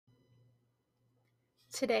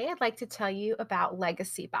Today, I'd like to tell you about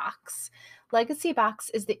Legacy Box. Legacy Box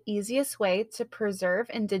is the easiest way to preserve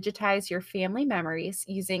and digitize your family memories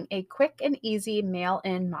using a quick and easy mail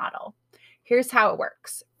in model. Here's how it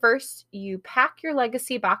works. First, you pack your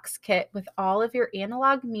Legacy Box kit with all of your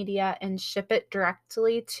analog media and ship it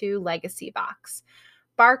directly to Legacy Box.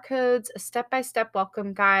 Barcodes, a step by step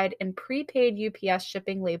welcome guide, and prepaid UPS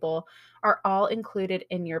shipping label are all included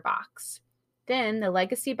in your box. Then the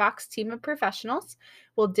Legacy Box team of professionals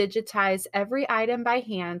will digitize every item by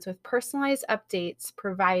hand with personalized updates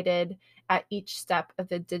provided at each step of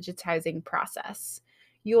the digitizing process.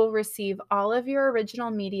 You'll receive all of your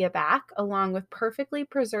original media back, along with perfectly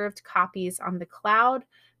preserved copies on the cloud,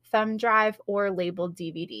 thumb drive, or labeled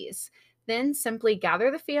DVDs. Then simply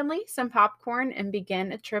gather the family, some popcorn, and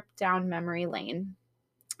begin a trip down memory lane.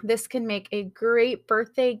 This can make a great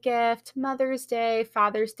birthday gift, Mother's Day,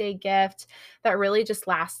 Father's Day gift that really just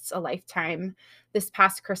lasts a lifetime. This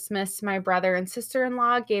past Christmas, my brother and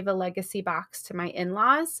sister-in-law gave a legacy box to my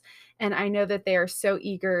in-laws, and I know that they are so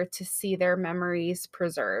eager to see their memories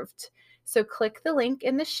preserved. So click the link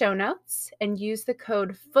in the show notes and use the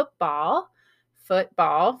code football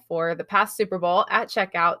for the past Super Bowl at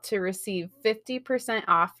checkout to receive 50%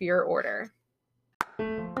 off your order.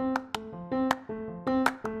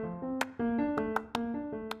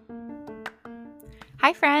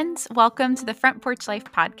 Hi, friends. Welcome to the Front Porch Life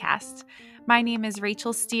podcast. My name is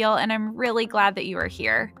Rachel Steele, and I'm really glad that you are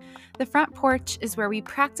here. The Front Porch is where we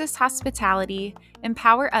practice hospitality,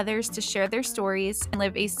 empower others to share their stories, and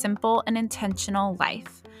live a simple and intentional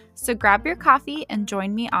life. So grab your coffee and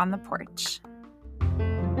join me on the porch.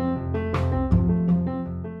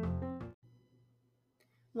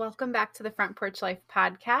 Welcome back to the Front Porch Life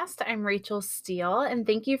podcast. I'm Rachel Steele, and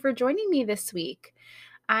thank you for joining me this week.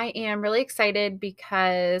 I am really excited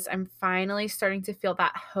because I'm finally starting to feel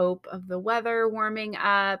that hope of the weather warming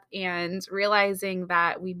up and realizing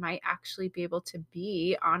that we might actually be able to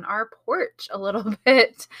be on our porch a little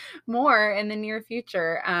bit more in the near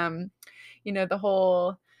future. The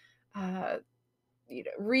whole uh,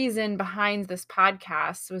 reason behind this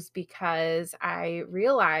podcast was because I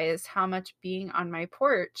realized how much being on my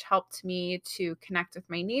porch helped me to connect with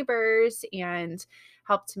my neighbors and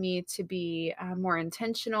helped me to be more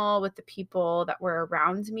intentional with the people that were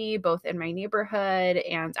around me, both in my neighborhood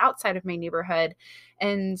and outside of my neighborhood.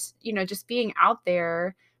 And, just being out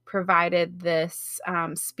there provided this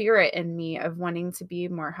spirit in me of wanting to be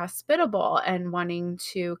more hospitable and wanting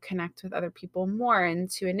to connect with other people more and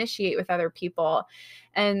to initiate with other people.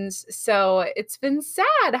 And so it's been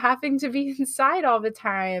sad having to be inside all the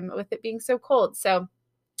time with it being so cold. So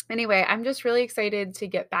anyway, I'm just really excited to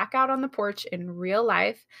get back out on the porch in real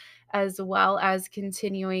life, as well as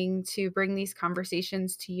continuing to bring these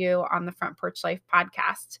conversations to you on the Front Porch Life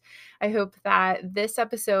podcast. I hope that this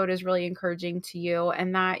episode is really encouraging to you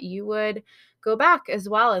and that you would go back as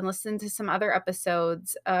well and listen to some other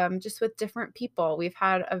episodes just with different people. We've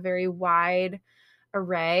had a very wide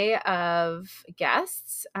array of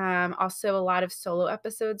guests, also a lot of solo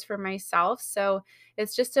episodes for myself. So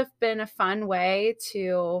it's just been a fun way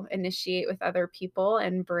to initiate with other people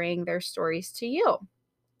and bring their stories to you.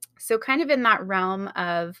 So, kind of in that realm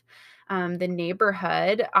of the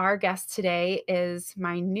neighborhood, our guest today is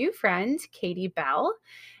my new friend, Katie Bell.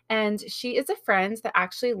 And she is a friend that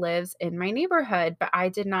actually lives in my neighborhood, but I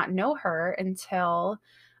did not know her until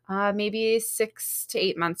maybe 6 to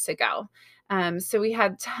 8 months ago. So we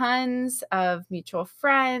had tons of mutual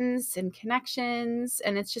friends and connections,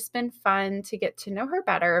 and it's just been fun to get to know her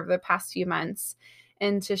better over the past few months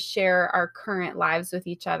and to share our current lives with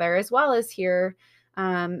each other, as well as hear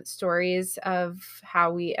stories of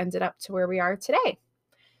how we ended up to where we are today.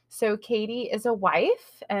 So Katie is a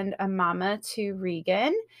wife and a mama to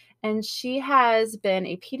Regan, and she has been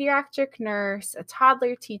a pediatric nurse, a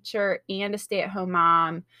toddler teacher, and a stay-at-home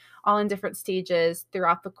mom, all in different stages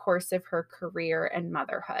throughout the course of her career and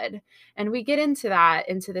motherhood. And we get into that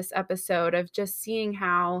into this episode of just seeing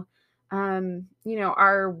how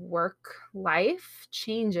our work life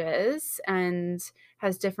changes and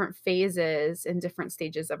has different phases and different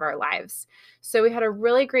stages of our lives. So we had a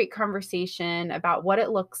really great conversation about what it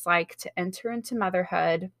looks like to enter into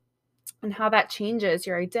motherhood and how that changes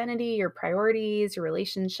your identity, your priorities, your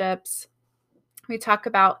relationships. We talk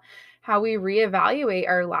about how we reevaluate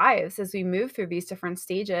our lives as we move through these different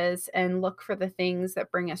stages and look for the things that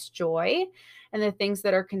bring us joy and the things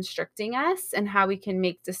that are constricting us and how we can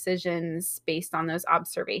make decisions based on those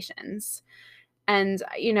observations. And,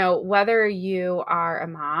 whether you are a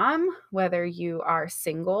mom, whether you are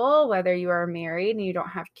single, whether you are married and you don't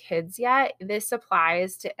have kids yet, this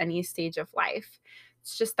applies to any stage of life.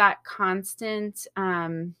 it's just that constant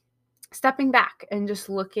stepping back and just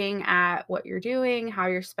looking at what you're doing, how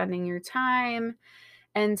you're spending your time,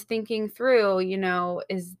 and thinking through,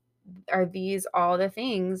 are these all the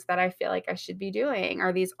things that I feel like I should be doing?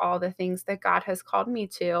 Are these all the things that God has called me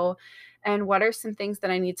to? And what are some things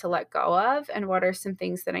that I need to let go of? And what are some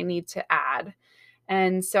things that I need to add?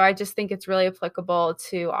 And so I just think it's really applicable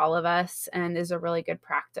to all of us and is a really good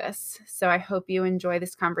practice. So I hope you enjoy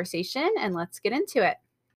this conversation, and let's get into it.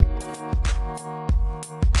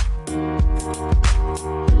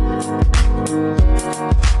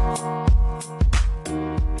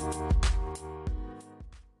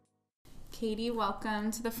 Katie, welcome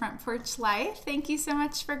to the Front Porch Life. Thank you so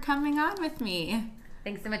much for coming on with me.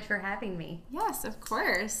 Thanks so much for having me. Yes, of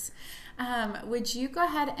course. Would you go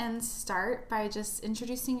ahead and start by just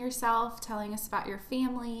introducing yourself, telling us about your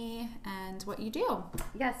family and what you do?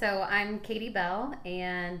 Yeah, so I'm Katie Bell,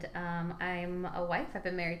 and I'm a wife. I've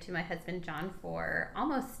been married to my husband, John, for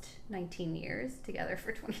almost 19 years, together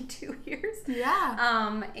for 22 years.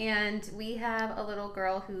 Yeah. And we have a little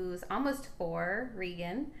girl who's almost 4,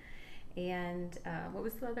 Regan. And what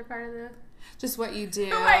was the other part of the... Just what you do,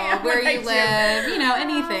 where you live,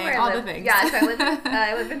 anything, all the things. Yeah, so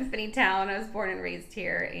I live in Finneytown. I was born and raised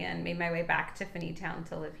here and made my way back to Finneytown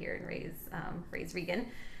to live here and raise Regan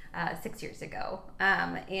 6 years ago.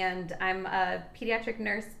 And I'm a pediatric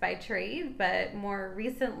nurse by trade, but more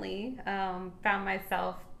recently found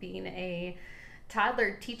myself being a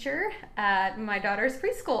toddler teacher at my daughter's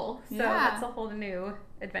preschool. So that's a whole new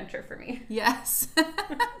adventure for me. Yes.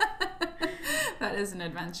 That is an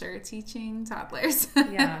adventure, teaching toddlers.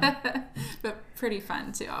 Yeah. But pretty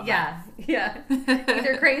fun too. Yeah.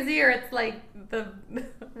 Either crazy or it's like the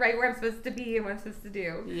right where I'm supposed to be and what I'm supposed to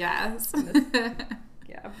do. Yes.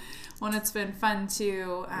 Yeah. Well, it's been fun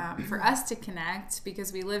too for us to connect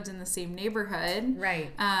because we lived in the same neighborhood.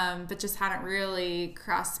 Right. But just hadn't really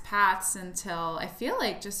crossed paths until I feel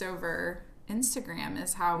like just over Instagram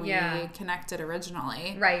is how we connected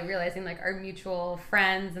originally. Right. Realizing like our mutual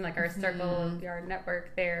friends and like our circle, our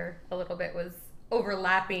network there a little bit was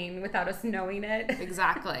overlapping without us knowing it.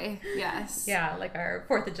 Exactly. Yes. Yeah, like our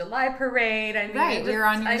 4th of July parade. I mean, right. We were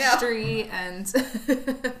on your street and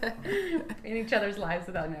in each other's lives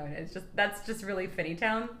without knowing it. That's just really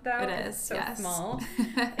Finneytown though. It is. It's so small.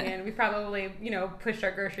 And we probably, pushed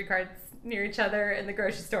our grocery carts near each other in the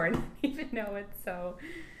grocery store and didn't even know it. So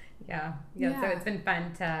yeah. So it's been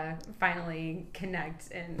fun to finally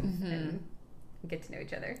connect and get to know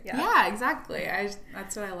each other. Yeah, exactly.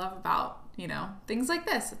 That's what I love about, things like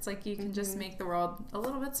this. It's like you can just make the world a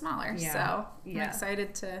little bit smaller. Yeah. So I'm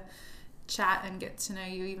excited to chat and get to know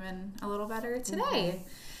you even a little better today.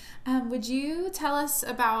 Would you tell us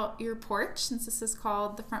about your porch, since this is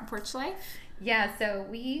called the Front Porch Life? Yeah, so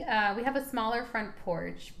we have a smaller front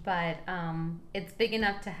porch, but it's big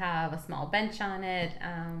enough to have a small bench on it,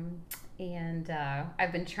 and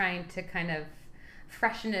I've been trying to kind of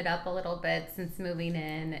freshen it up a little bit since moving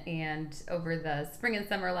in, and over the spring and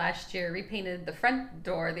summer last year repainted the front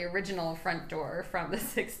door, the original front door from the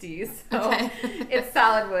 60s. So it's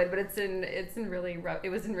solid wood, but it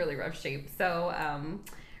was in really rough shape. So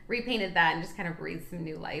repainted that and just kind of breathed some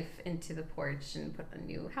new life into the porch and put the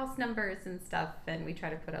new house numbers and stuff. And we try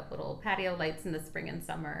to put up little patio lights in the spring and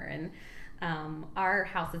summer. And our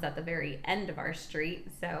house is at the very end of our street,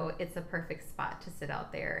 so it's a perfect spot to sit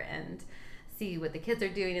out there and see what the kids are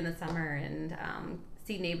doing in the summer and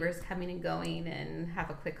see neighbors coming and going and have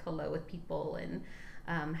a quick hello with people and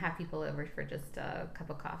have people over for just a cup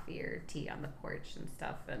of coffee or tea on the porch and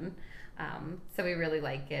stuff. And so we really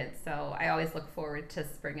like it. So I always look forward to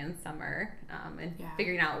spring and summer and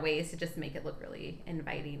figuring out ways to just make it look really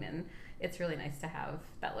inviting. And it's really nice to have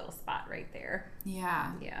that little spot right there.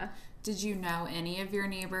 Yeah. Yeah. Did you know any of your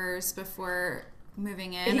neighbors before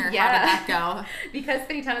moving in, or how did that go? Because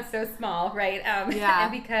Finneytown is so small, right?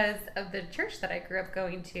 And because of the church that I grew up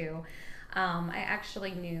going to, I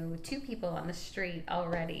actually knew 2 people on the street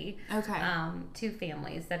already. Okay. 2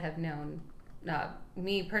 families that have known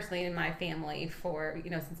me personally and my family for,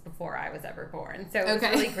 since before I was ever born. So it was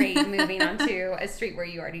really great moving onto a street where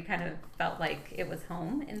you already kind of felt like it was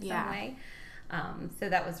home in some way. So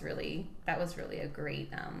that was really a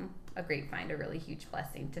great find, a really huge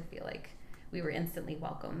blessing to feel like we were instantly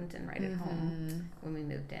welcomed and right at home when we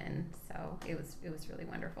moved in. So it was really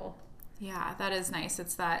wonderful. Yeah, that is nice.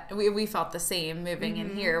 It's that we felt the same moving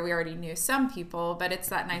in here. We already knew some people, but it's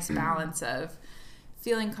that nice balance of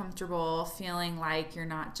feeling comfortable, feeling like you're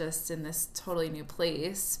not just in this totally new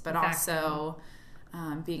place, but also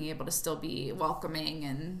being able to still be welcoming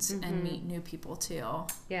and meet new people too.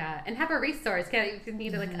 Yeah, and have a resource. If you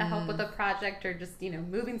need like a help with a project or just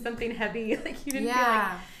moving something heavy, like you didn't feel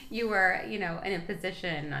like you were in a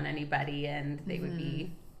position on anybody, and they would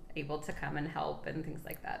be able to come and help and things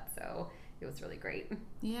like that. So it was really great.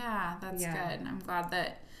 Yeah, that's good. I'm glad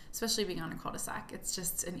that, especially being on a cul-de-sac, it's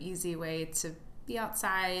just an easy way to be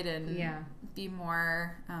outside and be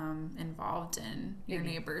more involved in your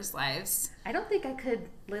neighbors' lives. I don't think I could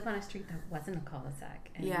live on a street that wasn't a cul-de-sac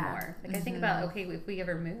anymore. Like I think about, okay, if we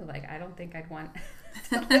ever move, like I don't think I'd want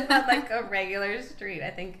to live on like a regular street. I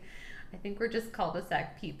think we're just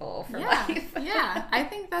cul-de-sac people for life. Yeah, I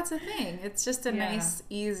think that's a thing. It's just a nice,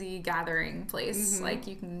 easy gathering place. Like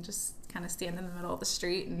you can just kind of stand in the middle of the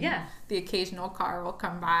street and the occasional car will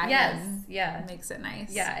come by. And it makes it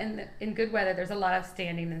nice. Yeah, and in good weather, there's a lot of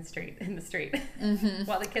standing in the street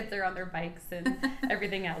while the kids are on their bikes and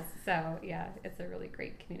everything else. So yeah, it's a really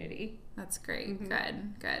great community. That's great.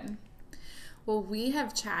 Good. Well, we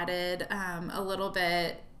have chatted a little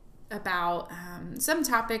bit about some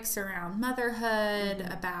topics around motherhood,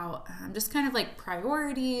 about just kind of like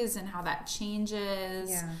priorities and how that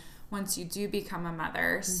changes once you do become a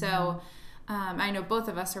mother. So I know both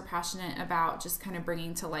of us are passionate about just kind of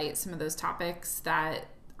bringing to light some of those topics that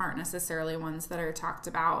aren't necessarily ones that are talked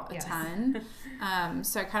about a ton.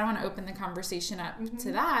 So I kind of want to open the conversation up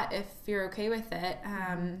to that, if you're okay with it.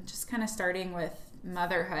 Just kind of starting with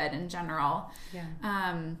motherhood in general.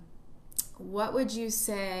 What would you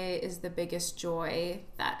say is the biggest joy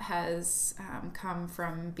that has come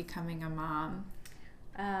from becoming a mom?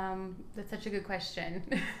 That's such a good question.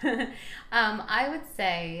 I would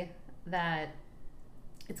say that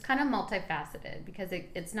it's kind of multifaceted, because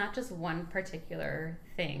it's not just one particular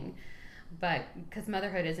thing, but because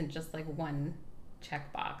motherhood isn't just like one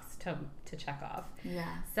checkbox to check off.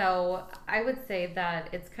 So I would say that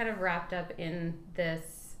it's kind of wrapped up in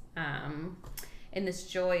this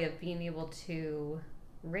joy of being able to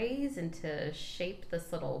raise and to shape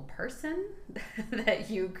this little person that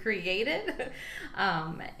you created,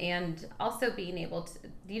 and also being able to,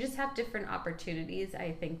 you just have different opportunities,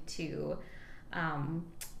 I think, to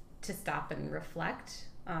stop and reflect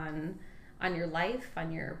on your life,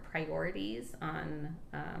 on your priorities, on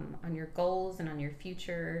your goals and on your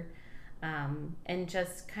future, and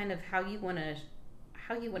just kind of how you want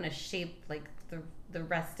to shape like the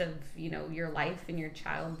rest of your life and your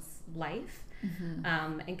child's life.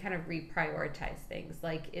 And kind of reprioritize things.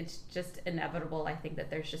 Like it's just inevitable, I think,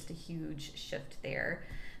 that there's just a huge shift there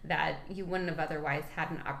that you wouldn't have otherwise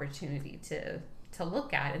had an opportunity to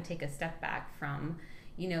look at and take a step back from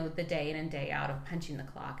the day in and day out of punching the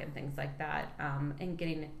clock and things like that, and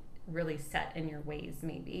getting really set in your ways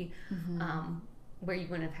maybe, where you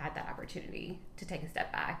wouldn't have had that opportunity to take a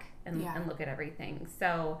step back and look at everything.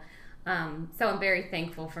 So I'm very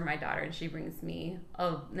thankful for my daughter, and she brings me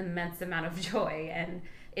an immense amount of joy, and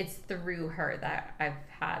it's through her that I've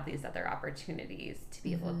had these other opportunities to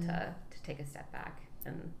be able to take a step back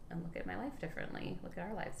and look at my life differently, look at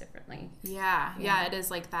our lives differently. Yeah, it is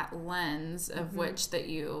like that lens of which that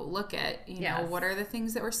you look at, you know, what are the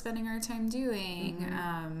things that we're spending our time doing?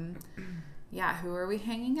 Who are we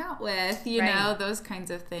hanging out with? You know, those kinds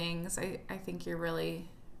of things. I think you're really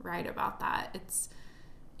right about that. It's,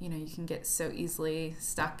 you can get so easily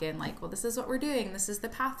stuck in like, well, this is what we're doing, this is the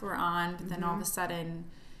path we're on, but then all of a sudden,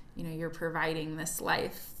 you're providing this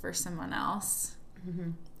life for someone else.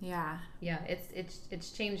 Yeah,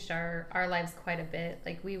 it's changed our lives quite a bit.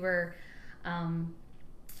 Like we were,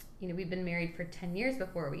 we've been married for 10 years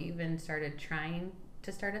before we even started trying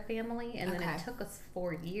to start a family, and then it took us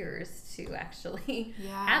 4 years to actually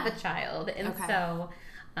have a child. And so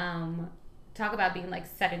talk about being like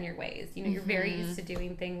set in your ways. You're very used to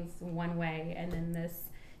doing things one way, and then this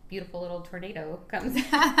beautiful little tornado comes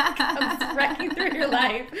wrecking through your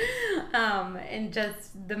life, in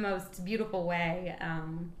just the most beautiful way.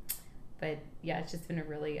 But yeah, it's just been a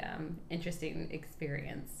really interesting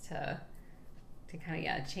experience to kind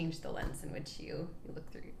of change the lens in which you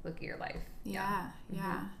look at your life. Yeah.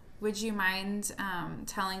 Would you mind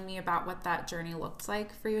telling me about what that journey looked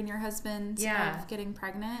like for you and your husband of getting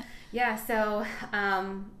pregnant? Yeah, so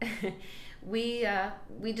we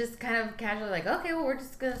just kind of casually like, okay, well, we're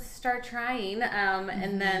just going to start trying.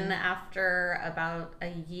 And then after about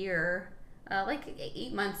a year, like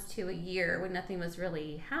 8 months to a year, when nothing was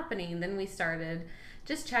really happening, then we started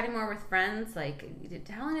just chatting more with friends, like,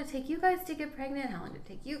 how long did it take you guys to get pregnant? How long did it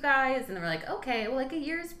take you guys? And then we're like, okay, well, like a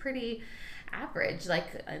year is pretty average, like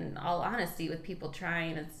in all honesty, with people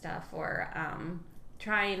trying and stuff. Or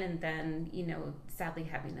trying and then, sadly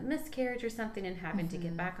having a miscarriage or something and having to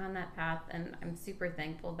get back on that path. And I'm super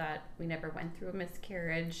thankful that we never went through a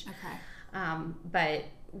miscarriage. Okay. But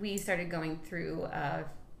we started going through a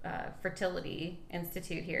fertility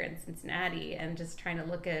institute here in Cincinnati and just trying to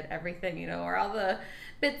look at everything, are all the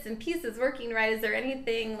bits and pieces working right? Is there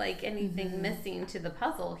anything missing to the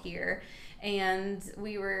puzzle here? And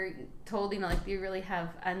we were told, you really have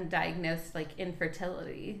undiagnosed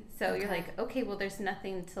infertility. So you're like, okay, well, there's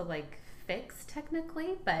nothing to fix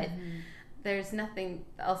technically, but there's nothing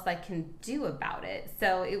else I can do about it.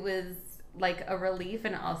 So it was a relief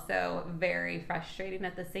and also very frustrating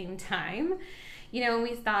at the same time. And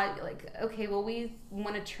we thought okay, well, we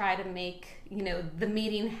want to try to make, the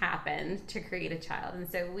meeting happen to create a child.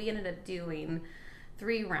 And so we ended up doing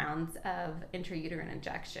 3 rounds of intrauterine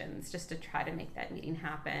injections just to try to make that meeting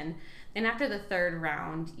happen. And after the 3rd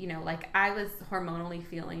round, I was hormonally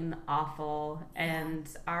feeling awful and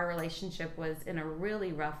our relationship was in a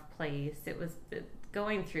really rough place.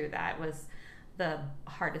 Going through that was the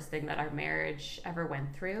hardest thing that our marriage ever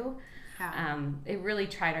went through. Yeah. It really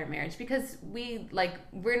tried our marriage because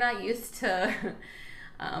we're not used to,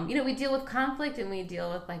 we deal with conflict and we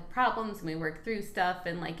deal with problems and we work through stuff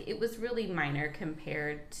and it was really minor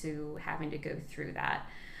compared to having to go through that.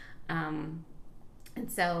 And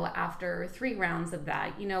so after 3 rounds of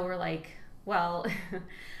that, we're well,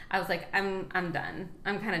 I was I'm done.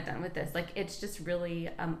 I'm kind of done with this. It's just really,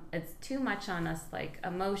 it's too much on us,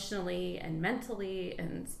 emotionally and mentally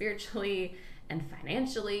and spiritually and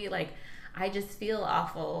financially. I just feel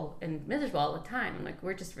awful and miserable all the time.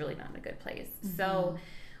 We're just really not in a good place. Mm-hmm. So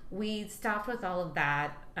we stopped with all of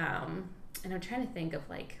that. And I'm trying to think of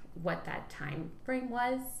what that time frame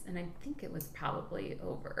was. And I think it was probably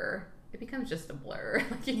over. It becomes just a blur.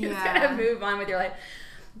 You just gotta move on with your life.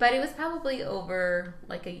 But it was probably over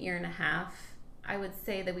a year and a half. I would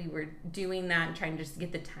say that we were doing that and trying to just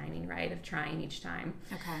get the timing right of trying each time.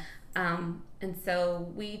 Okay. And so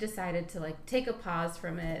we decided to take a pause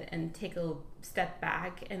from it and take a step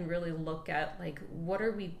back and really look at what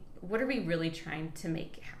are we really trying to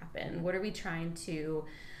make happen? What are we trying to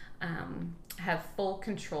have full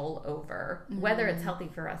control over, whether it's healthy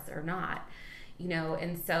for us or not?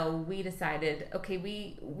 And so we decided, okay,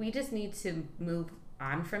 we just need to move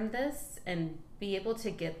on from this and be able to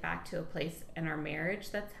get back to a place in our marriage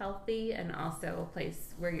that's healthy and also a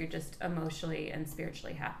place where you're just emotionally and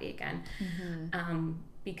spiritually happy again.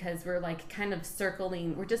 Because we're kind of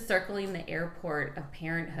circling the airport of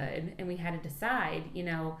parenthood, and we had to decide,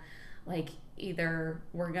 either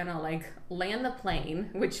we're gonna land the plane,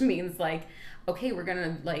 which means okay, we're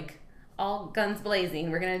gonna all guns blazing,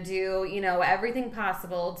 we're gonna do everything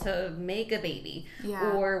possible to make a baby,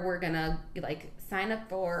 or we're gonna sign up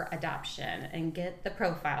for adoption and get the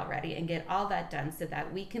profile ready and get all that done so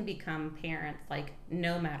that we can become parents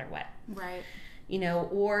no matter what, right?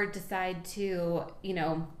 Or decide to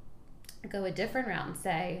go a different route and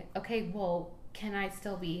say, okay, well, can I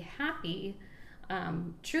still be happy,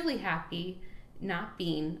 truly happy, not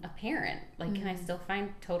being a parent? Can I still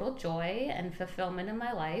find total joy and fulfillment in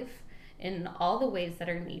my life in all the ways that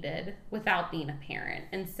are needed without being a parent?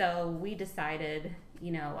 And so we decided,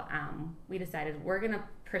 we're going to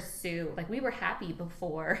pursue, we were happy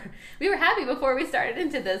before we started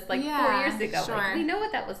into this 4 years ago. Sure. We know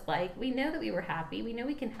what that was like. We know that we were happy. We know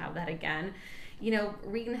we can have that again.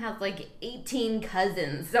 Regan has 18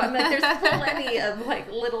 cousins. So I'm there's plenty of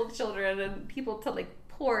little children and people to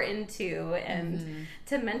pour into and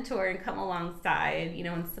to mentor and come alongside,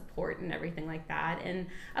 and support and everything like that. And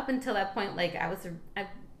up until that point, I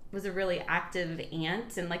was a really active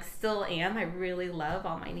aunt and still am. I really love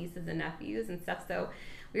all my nieces and nephews and stuff. So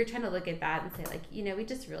we were trying to look at that and say we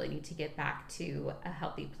just really need to get back to a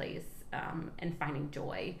healthy place, and finding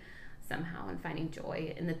joy somehow, and finding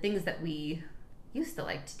joy in the things that we used to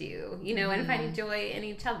like to do, and finding joy in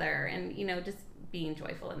each other and, just being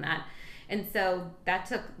joyful in that. And so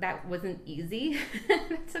that wasn't easy.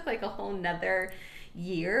 It took a whole nother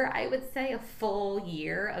year, I would say, a full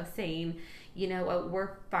year of saying,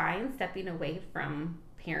 we're fine stepping away from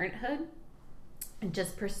parenthood and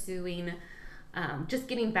just pursuing, just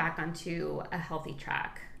getting back onto a healthy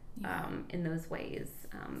track, in those ways.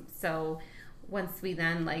 So once we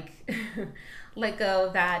then let go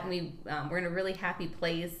of that and we were in a really happy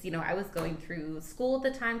place, I was going through school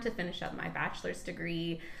at the time to finish up my bachelor's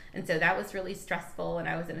degree. And so that was really stressful, and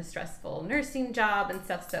I was in a stressful nursing job and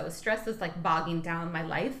stuff. So stress was bogging down my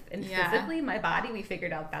life and physically my body. We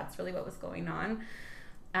figured out that's really what was going on.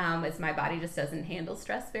 As my body just doesn't handle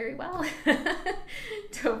stress very well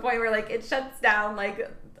to a point where it shuts down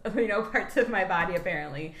parts of my body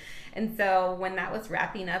apparently. And so when that was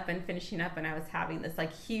wrapping up and finishing up, and I was having this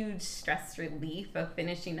like huge stress relief of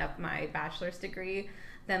finishing up my bachelor's degree,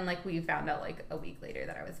 then like we found out like a week later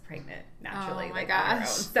that I was pregnant naturally. Oh my like gosh.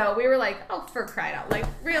 So we were like, oh, for crying out, like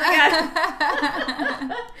really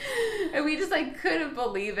God. And we just like couldn't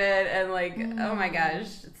believe it, and like oh my gosh.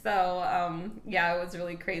 So yeah, it was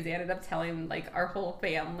really crazy. I ended up telling like our whole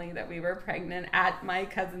family that we were pregnant at my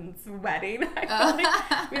cousin's wedding.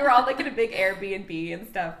 We were all like in a big Airbnb and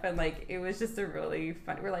stuff, and like it was just a really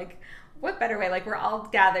fun. We're like, what better way? Like, we're all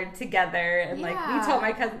gathered together, and like we told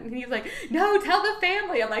my cousin, and he was like, no, tell the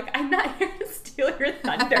family. I'm like, I'm not here to steal your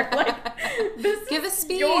thunder. Like, this give is a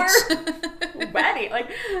speech. Your wedding.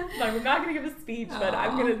 Like, I'm not gonna give a speech, but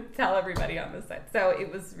I'm gonna tell everybody on this side. So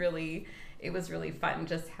it was really fun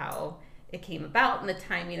just how it came about and the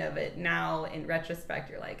timing of it. Now in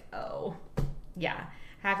retrospect, you're like, oh yeah,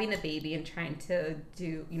 having a baby and trying to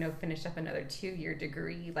do, finish up another 2-year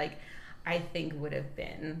degree, like I think would have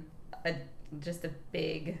been just a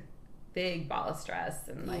big ball of stress,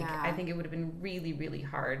 and like I think it would have been really, really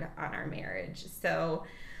hard on our marriage. So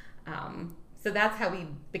so that's how we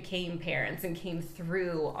became parents and came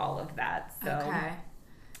through all of that. So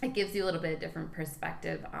it gives you a little bit of different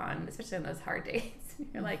perspective on, especially on those hard days.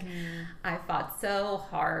 You're like, I fought so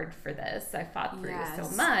hard for this. I fought for you so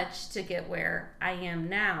much to get where I am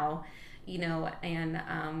now, and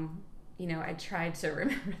I tried to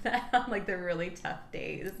remember that on like the really tough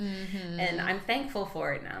days. And I'm thankful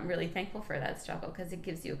for it now. I'm really thankful for that struggle, because it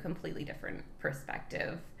gives you a completely different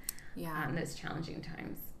perspective on those challenging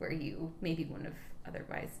times where you maybe wouldn't have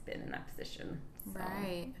otherwise been in that position. So,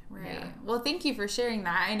 right. Yeah. Well, thank you for sharing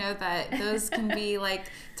that. I know that those can be like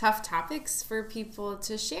tough topics for people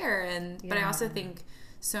to share, but I also think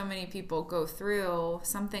so many people go through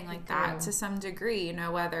something like that to some degree,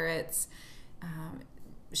 whether it's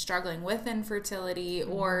struggling with infertility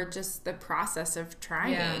or just the process of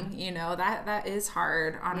trying, that is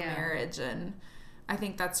hard on a marriage. And I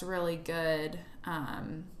think that's really good,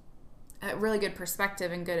 a really good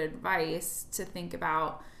perspective and good advice to think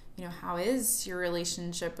about, how is your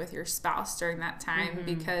relationship with your spouse during that time?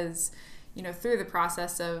 Because, through the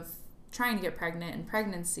process of trying to get pregnant and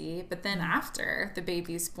pregnancy, but then after the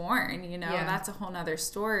baby's born, that's a whole nother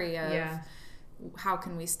story of how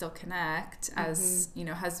can we still connect as,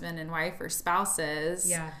 husband and wife or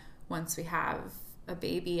spouses once we have a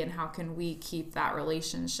baby, and how can we keep that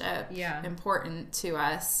relationship important to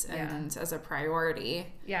us and as a priority.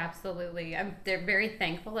 Yeah, absolutely. They're very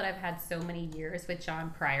thankful that I've had so many years with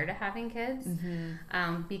John prior to having kids,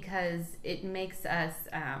 because it makes us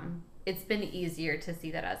it's been easier to see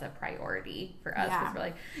that as a priority for us, because we're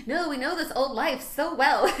like, no, we know this old life so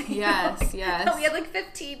well. Yes. No, we had like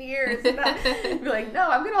 15 years. We're like, no,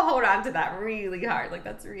 I'm going to hold on to that really hard. Like,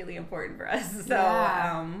 that's really important for us. So,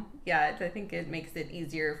 I think it makes it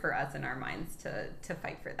easier for us in our minds to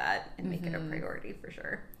fight for that and make it a priority for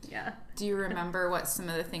sure. Yeah. Do you remember what some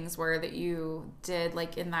of the things were that you did,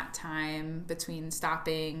 like, in that time between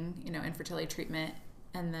stopping, infertility treatment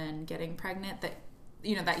and then getting pregnant, that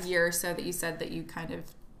that year or so that you said that you kind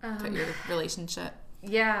of put your relationship?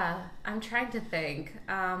 Yeah, I'm trying to think.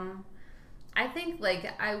 I think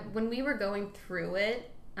when we were going through it,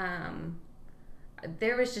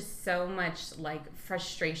 there was just so much like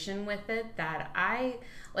frustration with it that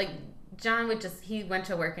John he went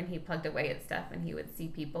to work and he plugged away at stuff and he would see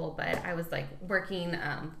people, but I was like working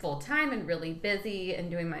full time and really busy and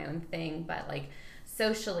doing my own thing, but like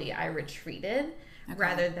socially I retreated. Okay.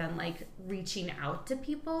 Rather than like reaching out to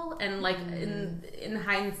people, and like in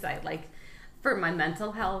hindsight, like for my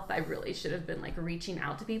mental health, I really should have been like reaching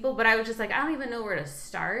out to people, but I was just like, I don't even know where to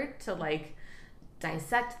start to like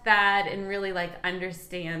dissect that and really like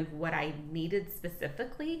understand what I needed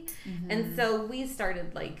specifically. And so we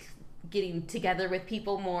started like getting together with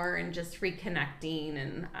people more and just reconnecting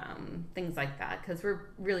and things like that, because we're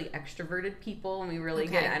really extroverted people and we really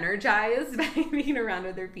get energized by being around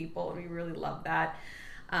other people, and we really love that,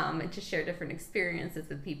 and to share different experiences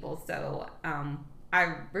with people. So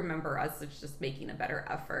I remember us just making a better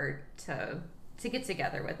effort to get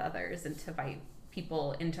together with others and to invite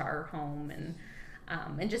people into our home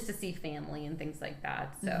and just to see family and things like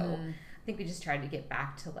that. So I think we just tried to get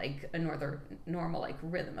back to like a normal like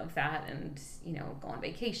rhythm of that, and go on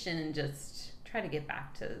vacation and just try to get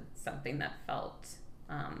back to something that felt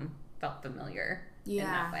familiar in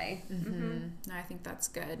that way. No, I think that's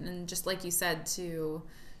good. And just like you said, to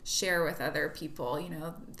share with other people,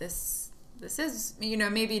 this is,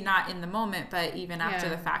 maybe not in the moment, but even after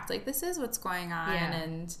the fact, like this is what's going on.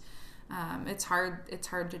 And It's hard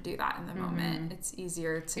to do that in the moment. It's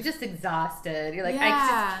easier to... You're just exhausted. You're like, I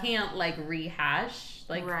just can't like rehash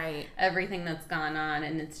like everything that's gone on.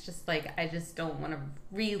 And it's just like, I just don't want to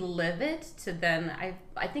relive it to then,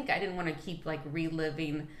 I think I didn't want to keep like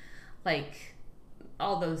reliving like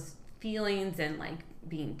all those feelings and like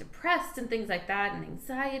being depressed and things like that and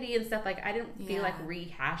anxiety and stuff. Like I didn't feel like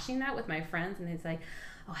rehashing that with my friends. And it's like,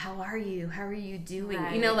 oh, how are you doing?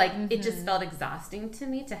 Right. You know, like it just felt exhausting to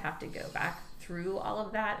me to have to go back through all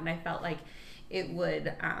of that. And I felt like it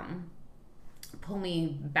would pull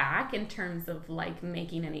me back in terms of like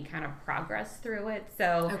making any kind of progress through it.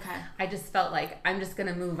 So I just felt like I'm just going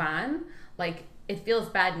to move on. Like it feels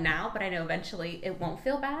bad now, but I know eventually it won't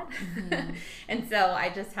feel bad. And so I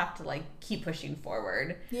just have to like keep pushing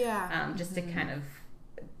forward. Yeah. Just to kind of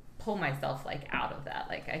pull myself like out of that.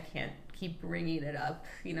 Like I can't keep bringing it up,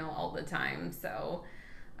 you know, all the time. So,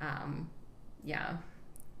 yeah.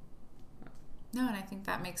 No, and I think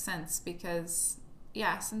that makes sense because,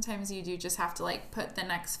 yeah, sometimes you do just have to like put the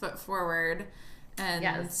next foot forward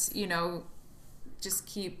and, you know, just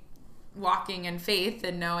keep walking in faith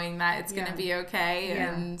and knowing that it's going to be okay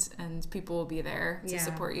and people will be there to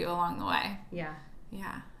support you along the way. Yeah.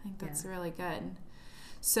 Yeah. I think that's really good.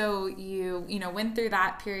 So you went through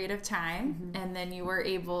that period of time and then you were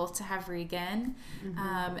able to have Regan.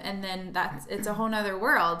 And then it's a whole nother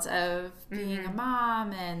world of being a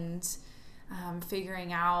mom and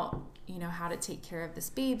figuring out, you know, how to take care of this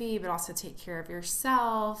baby, but also take care of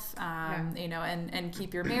yourself, you know, and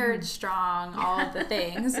keep your marriage strong, all of the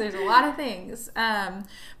things. There's a lot of things.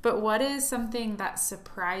 But what is something that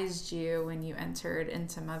surprised you when you entered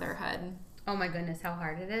into motherhood? Oh my goodness, how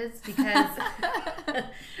hard it is because,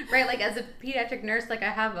 right, like as a pediatric nurse, like I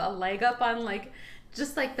have a leg up on like,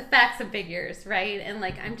 just like the facts and figures, right? And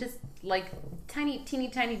like, I'm just like teeny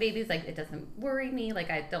tiny babies. Like it doesn't worry me. Like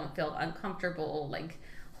I don't feel uncomfortable, like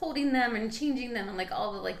holding them and changing them and like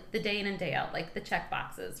all the, like the day in and day out, like the check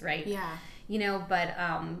boxes, right? Yeah. You know, but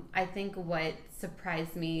I think what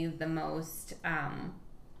surprised me the most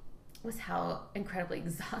was how incredibly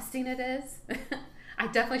exhausting it is. I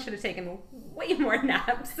definitely should have taken way more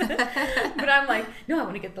naps. But I'm like, no, I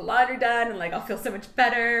want to get the laundry done and like I'll feel so much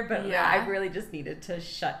better. But I really just needed to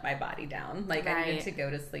shut my body down. Like I needed to go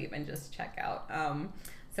to sleep and just check out.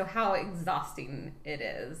 So how exhausting it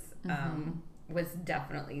is was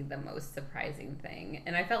definitely the most surprising thing.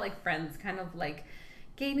 And I felt like friends kind of like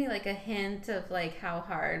gave me like a hint of like how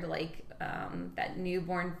hard like that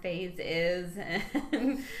newborn phase is,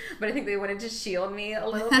 but I think they wanted to shield me a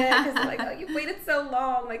little bit because they're like, oh, you've waited so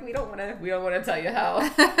long, like we don't want to tell you how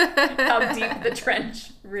deep the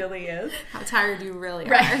trench really is, how tired you really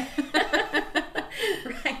are.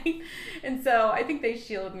 Right. And so I think they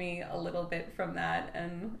shield me a little bit from that,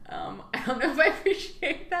 and I don't know if I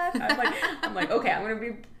appreciate that. I'm like, okay, I'm gonna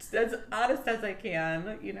be as honest as I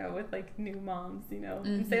can, you know, with like new moms, you know,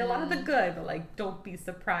 and say a lot of the good, but like don't be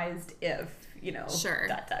surprised if, you know, sure. ...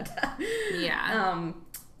 Yeah.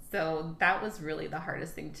 So that was really the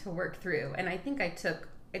hardest thing to work through, and I think I took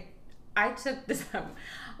this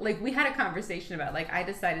like we had a conversation about like I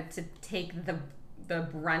decided to take the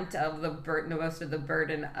brunt of the most of the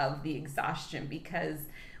burden of the exhaustion, because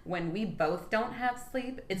when we both don't have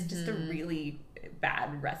sleep, it's just a really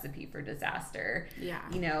bad recipe for disaster. Yeah.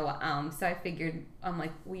 You know, so I figured, I'm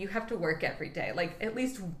like, well, you have to work every day. Like at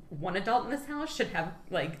least one adult in this house should have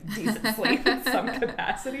like decent sleep in some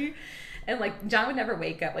capacity. And like John would never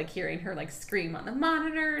wake up like hearing her like scream on the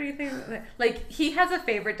monitor or anything. Like he has a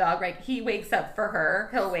favorite dog, right? He wakes up for her.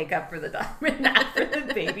 He'll wake up for the dog, but not for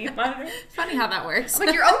the baby monitor. Funny how that works. I'm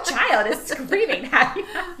like, your own child is screaming.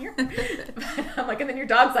 I'm like, and then your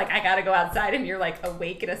dog's like, I gotta go outside, and you're like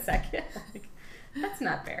awake in a second. Like, that's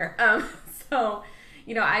not fair. So,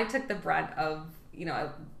 you know, I took the brunt of, you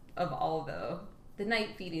know, of all the night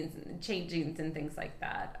feedings and changings and things like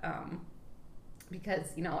that. Because,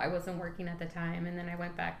 you know, I wasn't working at the time, and then I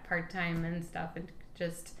went back part-time and stuff and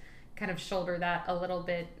just kind of shoulder that a little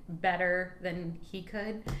bit better than he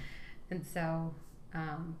could. And so,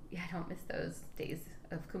 yeah, I don't miss those days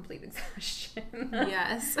of complete exhaustion.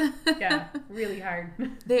 Yes. Yeah, really hard.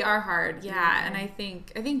 They are hard. Yeah. And I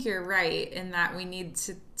think you're right in that we need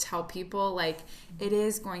to tell people like it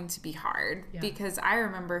is going to be hard, because I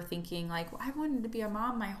remember thinking like, well, I wanted to be a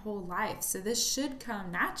mom my whole life, so this should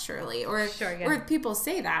come naturally, or or people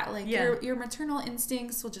say that like your maternal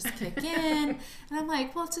instincts will just kick in. And I'm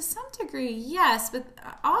like, well, to some degree yes, but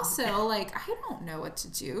also like I don't know what to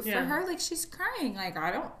do for her. Like she's crying, like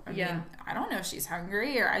I don't know if she's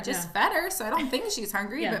hungry, or I just fed her, so I don't think she's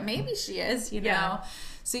hungry, but maybe she is, you know.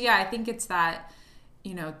 So yeah, I think it's that,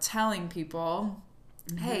 you know, telling people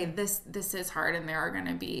hey, this is hard, and there are going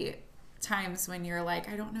to be times when you're like,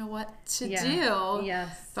 I don't know what to do.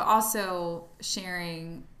 Yes. But also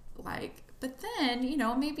sharing, like, but then,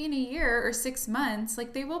 maybe in a year or 6 months,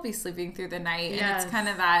 like, they will be sleeping through the night. Yes. And it's kind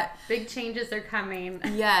of that. Big changes are coming.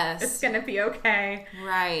 Yes. It's going to be okay.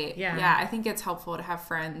 Right. Yeah. Yeah. I think it's helpful to have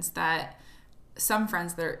some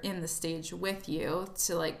friends that are in the stage with you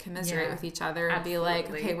to, like, commiserate with each other and be like,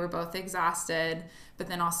 okay, we're both exhausted. But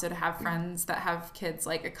then also to have friends that have kids,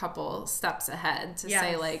 like, a couple steps ahead to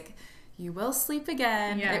say, like, you will sleep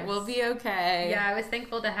again. Yes. It will be okay. Yeah, I was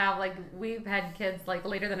thankful to have, like, we've had kids, like,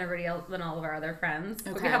 later than everybody else, than all of our other friends.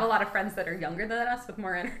 Okay. We have a lot of friends that are younger than us with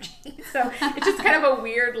more energy. So it's just kind of a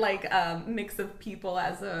weird, like, mix of people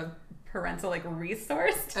as a parental, like,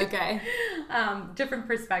 resource. Okay. Different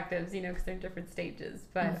perspectives, because they're in different stages.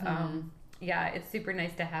 But, yeah, it's super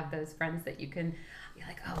nice to have those friends that you can... You're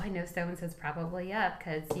like, oh, I know so-and-so's probably up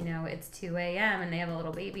because, it's 2 a.m. and they have a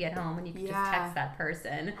little baby at home and you can just text that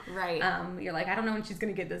person. Right. You're like, I don't know when she's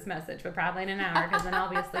going to get this message, but probably in an hour because then I'll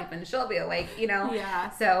be asleep and she'll be awake, Yeah.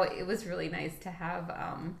 So it was really nice to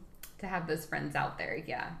have those friends out there,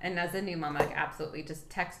 yeah. And as a new mom, like, absolutely just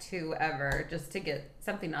text whoever just to get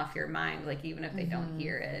something off your mind, like, even if they don't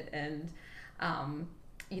hear it. And,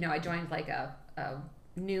 I joined, like, a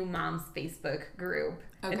new moms Facebook group.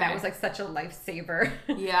 Okay. And that was, like, such a lifesaver.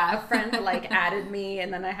 Yeah. A friend, like, added me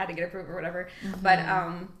and then I had to get approved or whatever. But,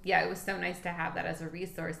 yeah, it was so nice to have that as a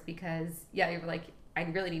resource because, yeah, you were like, I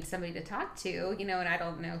really need somebody to talk to, and I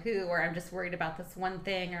don't know who, or I'm just worried about this one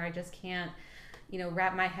thing, or I just can't,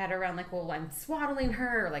 wrap my head around, like, well, I'm swaddling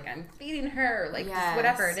her, or, like, I'm feeding her, or, like, just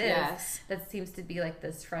whatever it is that seems to be, like,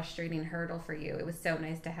 this frustrating hurdle for you. It was so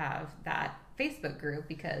nice to have that Facebook group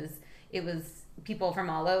because it was people from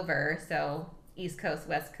all over, so East Coast,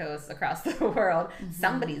 West Coast, across the world,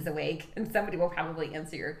 somebody's awake and somebody will probably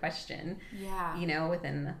answer your question,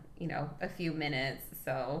 within, a few minutes.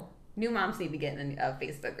 So new moms need to get in a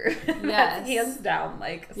Facebook group. Yes. Hands down,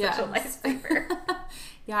 like, such a lifesaver.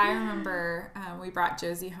 Yeah, I remember we brought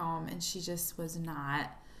Josie home and she just was not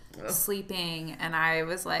sleeping, and I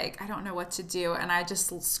was like, I don't know what to do, and I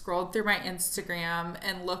just scrolled through my Instagram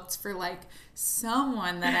and looked for, like,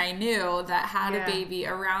 someone that I knew that had a baby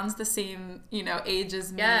around the same age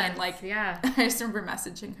as me, and, like, I just remember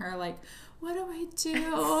messaging her, like, what do I do?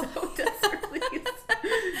 So desperately.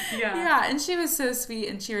 Yeah, and she was so sweet,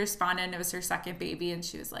 and she responded, and it was her second baby, and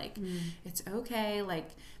she was like, it's okay, like,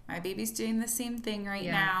 my baby's doing the same thing right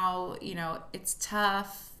now, it's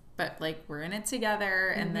tough, but, like, we're in it together,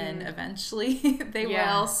 and then eventually they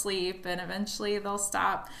will sleep, and eventually they'll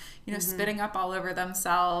stop, spitting up all over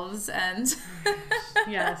themselves, and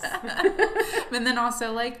yes. And then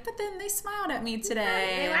also, like, but then they smiled at me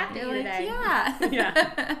today. They laughed at you today.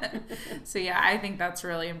 Yeah. So, yeah, I think that's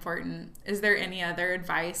really important. Is there any other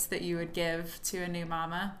advice that you would give to a new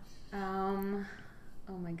mama? Oh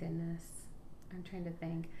my goodness. I'm trying to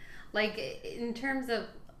think. Like, in terms of,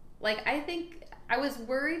 like, I think I was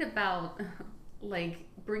worried about, like,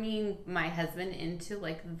 bringing my husband into,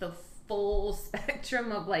 like, the full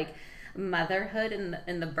spectrum of, like, motherhood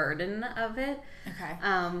and the burden of it.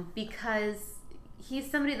 Okay. Because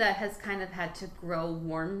he's somebody that has kind of had to grow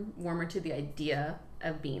warmer to the idea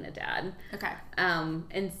of being a dad. Okay.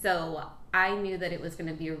 And so I knew that it was going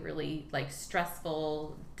to be a really, like,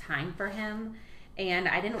 stressful time for him, and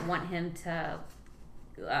I didn't want him to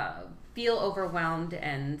feel overwhelmed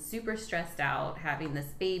and super stressed out having this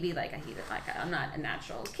baby. Like, I'm not a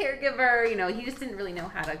natural caregiver, he just didn't really know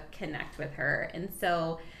how to connect with her. And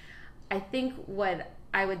so I think what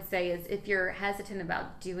I would say is, if you're hesitant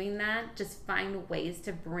about doing that, just find ways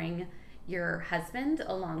to bring your husband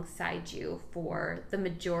alongside you for the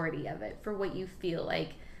majority of it, for what you feel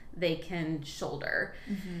like they can shoulder.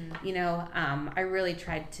 I really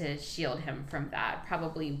tried to shield him from that,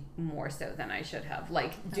 probably more so than I should have,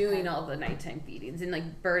 like, doing all the nighttime feedings and, like,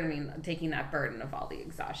 taking that burden of all the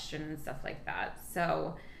exhaustion and stuff like that.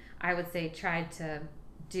 So I would say try to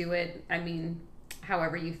do it,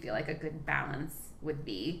 however you feel like a good balance would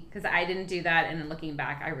be, because I didn't do that, and then looking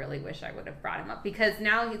back, I really wish I would have brought him up, because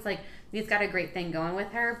now he's got a great thing going with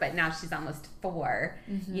her, but now she's almost 4,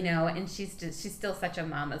 and she's still such a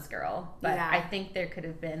mama's girl. But I think there could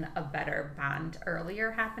have been a better bond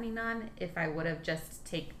earlier happening on if I would have just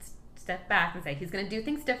step back and say, he's going to do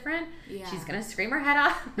things different. She's going to scream her head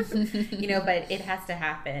off, but it has to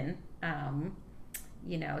happen.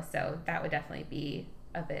 So that would definitely be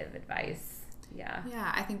a bit of advice.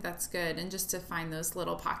 Yeah, I think that's good. And just to find those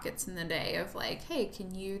little pockets in the day of, like, hey,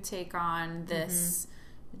 can you take on this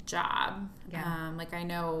job. Yeah. Like I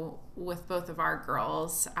know with both of our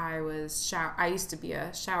girls, I used to be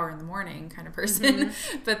a shower in the morning kind of person,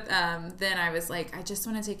 but then I was like, I just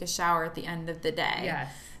want to take a shower at the end of the day.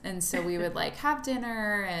 Yes. And so we would like have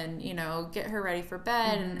dinner and, you know, get her ready for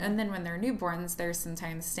bed. And then when they're newborns, they're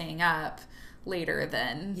sometimes staying up later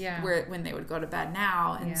than when they would go to bed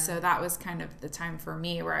now. And so that was kind of the time for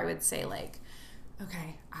me where I would say like,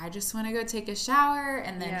 okay, I just want to go take a shower.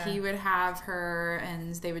 And then he would have her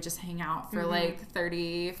and they would just hang out for like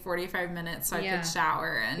 30, 45 minutes so I could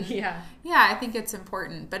shower. And I think it's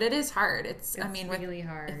important, but it is hard. It's I mean, really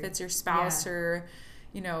hard. If it's your spouse or,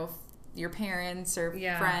 you know, your parents or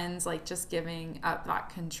friends, like just giving up that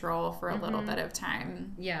control for a little bit of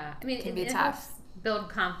time. Yeah. I mean, it can be tough. Build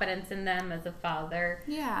confidence in them as a father.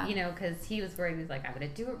 Yeah. You know, because he was worried. He was like, I'm going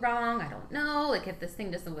to do it wrong. I don't know. Like, if this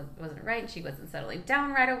thing just wasn't right and she wasn't settling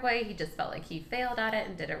down right away, he just felt like he failed at it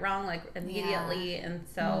and did it wrong, like, immediately. Yeah. And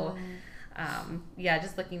so,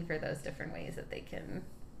 just looking for those different ways that they can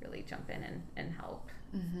really jump in and help.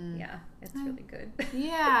 Yeah, it's really good.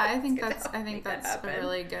 Yeah, I think that's a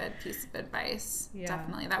really good piece of advice. Yeah.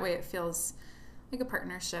 Definitely. That way it feels like a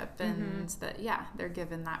partnership and that they're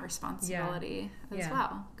given that responsibility as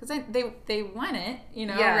well, because they want it, you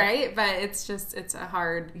know, right? But it's a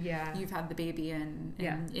hard you've had the baby in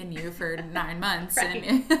you for 9 months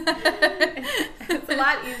and it's a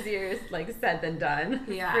lot easier like said than done,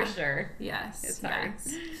 for sure. Yes, it's hard.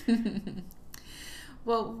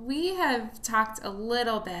 Well, we have talked a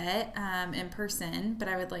little bit in person, but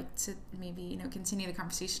I would like to maybe, you know, continue the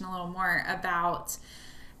conversation a little more about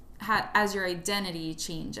as your identity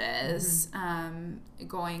changes,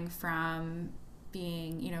 going from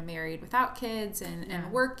being, you know, married without kids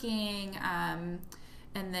and working, and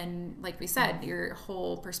then, like we said, your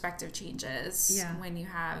whole perspective changes when you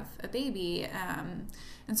have a baby.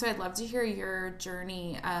 And so I'd love to hear your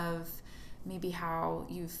journey of maybe how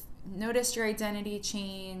you've noticed your identity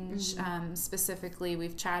change. Specifically,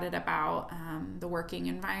 we've chatted about the working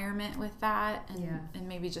environment with that and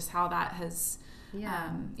maybe just how that has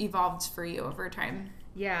evolved for you over time.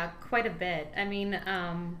 Yeah, quite a bit. I mean,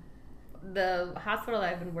 the hospital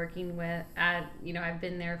I've been working with at, you know, I've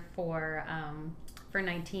been there for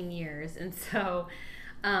 19 years. And so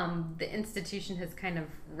the institution has kind of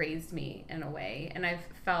raised me in a way. And I've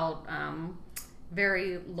felt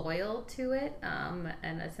very loyal to it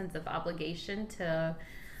and a sense of obligation to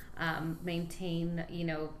maintain, you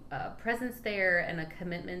know, a presence there and a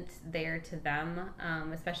commitment there to them,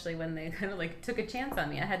 especially when they kind of like took a chance on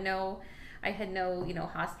me. I had no, you know,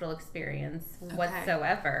 hospital experience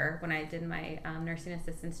whatsoever when I did my nursing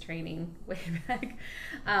assistance training way back,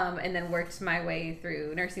 and then worked my way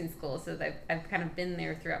through nursing school. So I've kind of been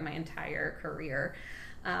there throughout my entire career,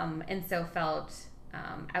 and so felt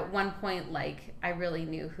at one point like I really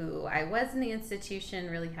knew who I was in the institution,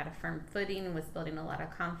 really had a firm footing, and was building a lot of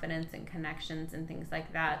confidence and connections and things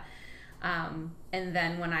like that. And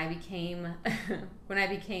then when I became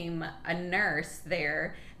a nurse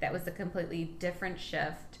there, that was a completely different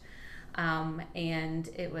shift. And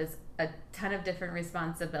it was a ton of different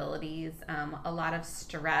responsibilities, a lot of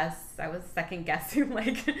stress. I was second guessing,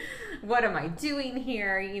 like, what am I doing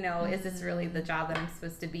here? You know, is this really the job that I'm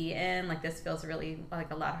supposed to be in? Like, this feels really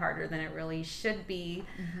like a lot harder than it really should be.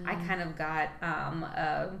 I kind of got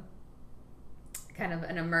kind of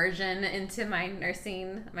an immersion into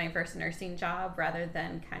my first nursing job, rather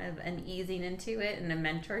than kind of an easing into it and a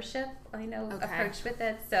mentorship, approach with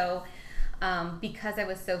it. So because I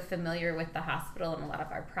was so familiar with the hospital and a lot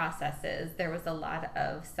of our processes, there was a lot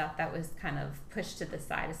of stuff that was kind of pushed to the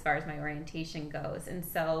side as far as my orientation goes. And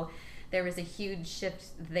so there was a huge shift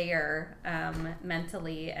there,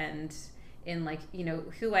 mentally and in, like, you know,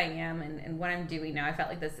 who I am and what I'm doing now. I felt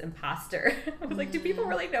like this imposter. I was like, do people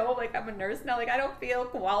really know, like, I'm a nurse now? Like, I don't feel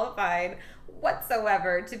qualified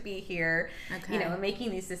whatsoever to be here, you know, making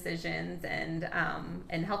these decisions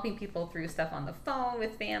and helping people through stuff on the phone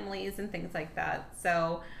with families and things like that.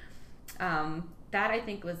 So that, I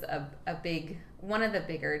think, was one of the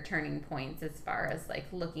bigger turning points as far as, like,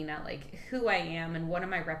 looking at, like, who I am and what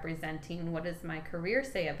am I representing? What does my career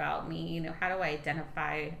say about me? You know, how do I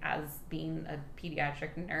identify as being a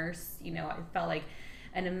pediatric nurse? You know, I felt like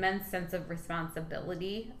an immense sense of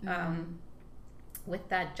responsibility with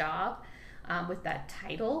that job, with that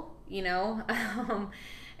title, you know,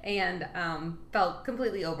 and felt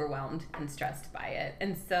completely overwhelmed and stressed by it.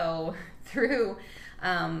 And so through,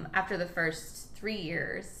 after the first 3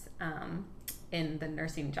 years in the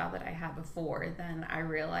nursing job that I had before, then I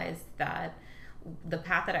realized that the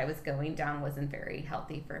path that I was going down wasn't very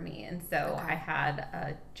healthy for me. And so I had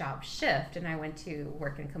a job shift and I went to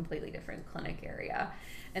work in a completely different clinic area.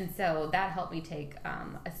 And so that helped me take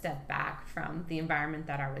a step back from the environment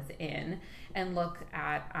that I was in and look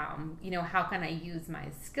at, how can I use my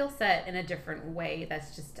skill set in a different way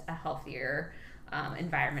that's just a healthier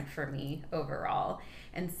environment for me overall.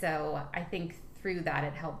 And so I think through that,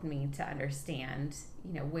 it helped me to understand,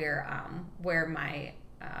 where my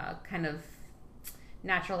kind of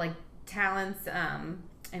natural like talents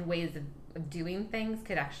and ways of doing things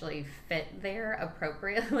could actually fit there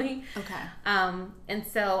appropriately. Okay. And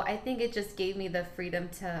so I think it just gave me the freedom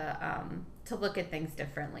to look at things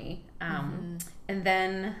differently. And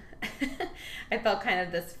then I felt kind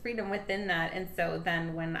of this freedom within that. And so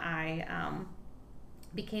then when I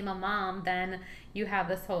became a mom, then you have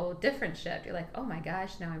this whole different shift. You're like, oh my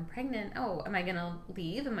gosh, now I'm pregnant. Oh, am I gonna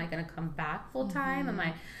leave? Am I gonna come back full time?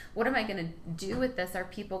 What am I gonna do with this? Are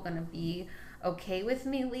people gonna be okay with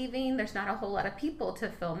me leaving? There's not a whole lot of people to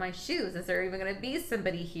fill my shoes. Is there even gonna be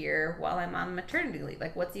somebody here while I'm on maternity leave?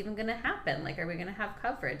 Like, what's even gonna happen? Like, are we gonna have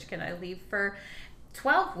coverage? Can I leave for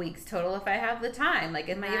 12 weeks total if I have the time? Like,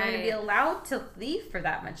 am I even gonna be allowed to leave for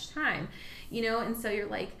that much time? And so you're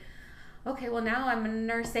like, okay, well now I'm a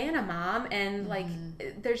nurse and a mom, and like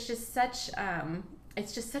there's just such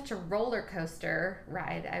it's just such a roller coaster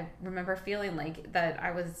ride. I remember feeling like that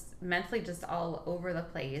I was mentally just all over the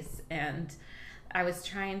place, and I was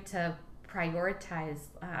trying to prioritize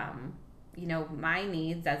my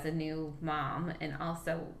needs as a new mom, and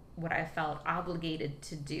also what I felt obligated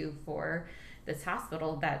to do for this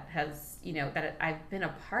hospital that has that I've been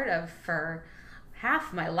a part of for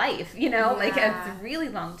half my life, like it's a really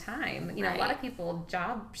long time. A lot of people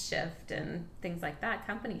job shift and things like that,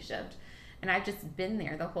 company shift, and I've just been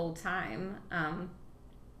there the whole time. And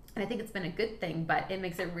I think it's been a good thing, but it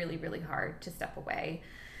makes it really, really hard to step away.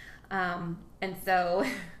 And so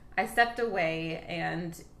I stepped away,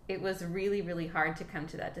 and it was really, really hard to come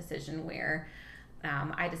to that decision where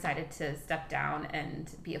I decided to step down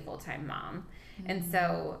and be a full-time mom. And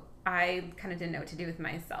so I kind of didn't know what to do with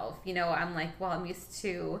myself. I'm like, well, I'm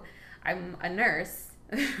a nurse.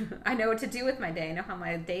 I know what to do with my day. I know how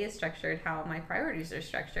my day is structured, how my priorities are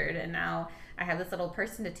structured. And now I have this little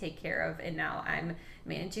person to take care of. And now I'm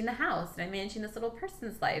managing the house, and I'm managing this little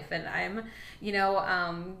person's life. And I'm,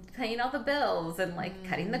 paying all the bills and like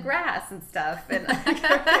cutting the grass and stuff. And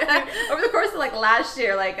over the course of like last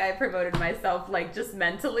year, like I promoted myself, like just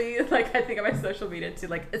mentally, like I think on my social media to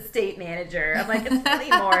like estate manager. I'm like, it's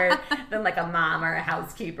really more than like a mom or a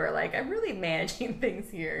housekeeper. Like I'm really managing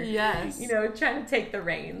things here. Yes. Trying to take the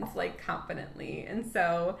reins like confidently. And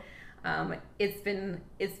so it's been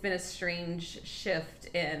a strange shift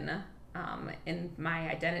in my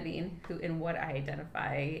identity and in what I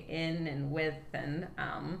identify in and with, and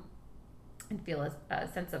feel a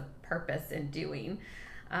sense of purpose in doing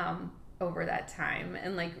over that time.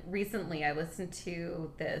 And like recently I listened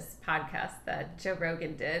to this podcast that Joe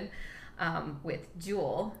Rogan did with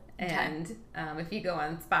Jewel. And if you go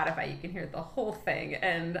on Spotify, you can hear the whole thing.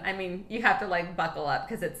 And I mean, you have to like buckle up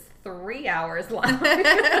because it's 3 hours long.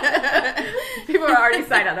 People are already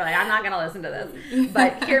signed up. They're like, I'm not going to listen to this.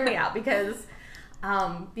 But hear me out because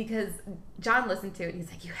John listened to it. And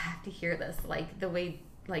he's like, you have to hear this. Like the way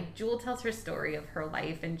like Jewel tells her story of her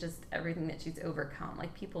life and just everything that she's overcome.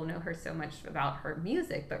 Like people know her so much about her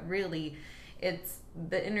music, but really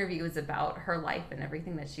the interview is about her life and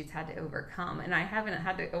everything that she's had to overcome. And I haven't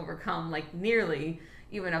had to overcome like nearly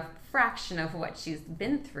even a fraction of what she's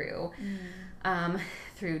been through,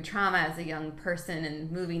 through trauma as a young person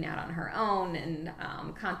and moving out on her own and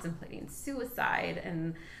contemplating suicide.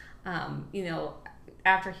 And,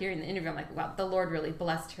 after hearing the interview, I'm like, wow, the Lord really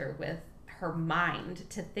blessed her with her mind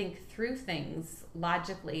to think through things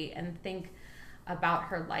logically and think about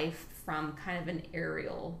her life from kind of an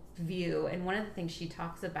aerial view. And one of the things she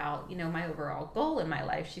talks about, my overall goal in my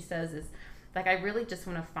life, she says, is like, I really just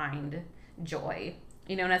want to find joy,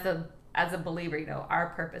 and as a believer,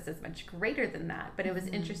 our purpose is much greater than that. But it was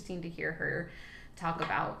interesting to hear her talk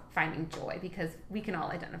about finding joy because we can all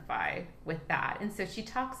identify with that. And so she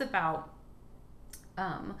talks about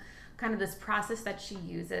kind of this process that she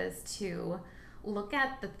uses to look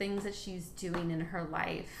at the things that she's doing in her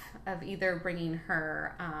life of either bringing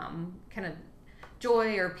her kind of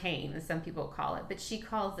joy or pain, as some people call it, but she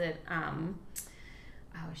calls it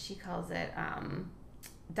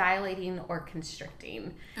dilating or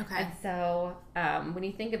constricting. Okay. And so when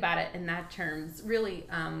you think about it in that terms, really,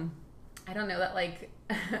 I don't know, that like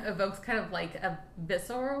evokes kind of like a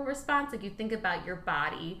visceral response. Like you think about your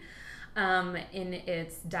body in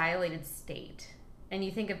its dilated state. And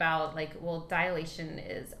you think about like, well, dilation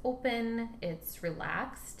is open, it's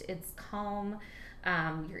relaxed, it's calm.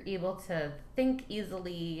 You're able to think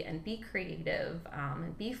easily and be creative,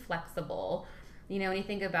 and be flexible. When you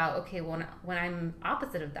think about, okay, when I'm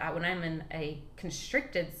opposite of that, when I'm in a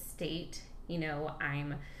constricted state,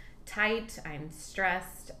 I'm tight, I'm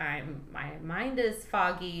stressed, my mind is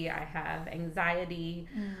foggy, I have anxiety,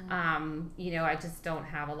 I just don't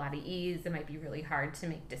have a lot of ease. It might be really hard to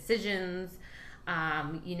make decisions.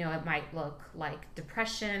 It might look like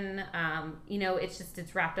depression.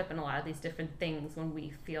 It's wrapped up in a lot of these different things when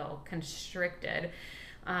we feel constricted,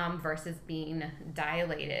 versus being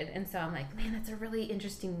dilated. And so I'm like, man, that's a really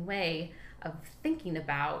interesting way of thinking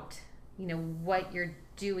about, what you're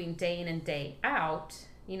doing day in and day out.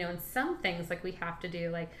 And some things like we have to do,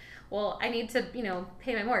 like, well, I need to,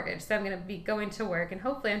 pay my mortgage. So I'm going to be going to work, and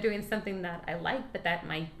hopefully I'm doing something that I like, but that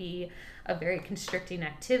might be a very constricting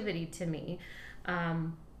activity to me.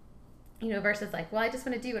 Versus like, well, I just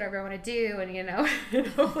want to do whatever I want to do, and, and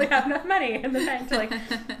hopefully have enough money in the bank to like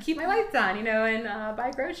keep my lights on, and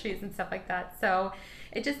buy groceries and stuff like that. So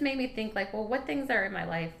it just made me think like, well, what things are in my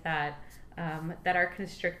life that are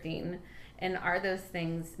constricting, and are those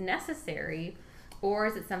things necessary, or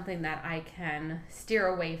is it something that I can steer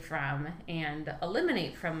away from and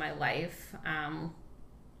eliminate from my life?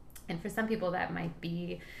 And for some people that might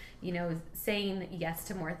be, saying yes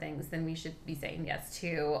to more things than we should be saying yes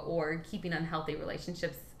to, or keeping unhealthy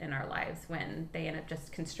relationships in our lives when they end up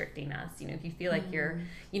just constricting us. If you feel like you're,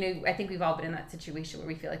 I think we've all been in that situation where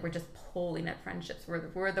we feel like we're just pulling at friendships.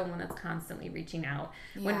 We're the one that's constantly reaching out,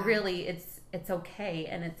 when really it's okay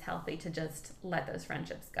and it's healthy to just let those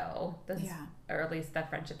friendships go. Or at least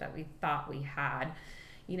that friendship that we thought we had,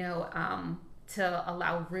 to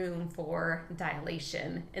allow room for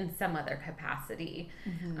dilation in some other capacity.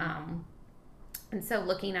 And so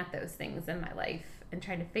looking at those things in my life and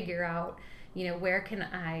trying to figure out,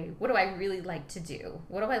 what do I really like to do?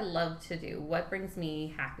 What do I love to do? What brings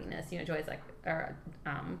me happiness? Joy's like,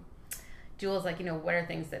 Jules like, what are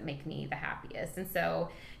things that make me the happiest? And so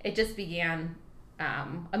it just began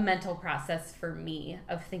a mental process for me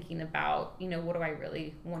of thinking about, what do I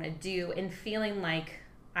really want to do, and feeling like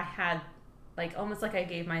I had like almost like I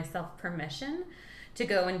gave myself permission to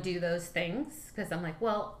go and do those things, because I'm like,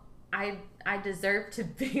 well, I deserve to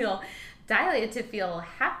feel dilated, to feel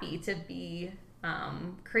happy, to be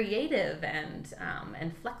creative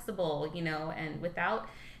and flexible, and without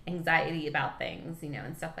anxiety about things,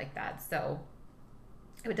 and stuff like that. So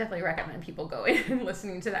I would definitely recommend people going and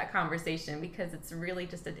listening to that conversation, because it's really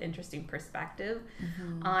just an interesting perspective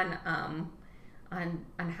on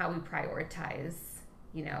how we prioritize,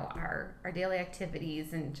 our daily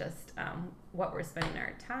activities, and just what we're spending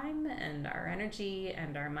our time and our energy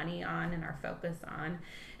and our money on and our focus on,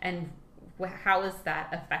 and how is that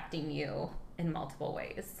affecting you in multiple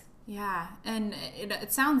ways. Yeah, and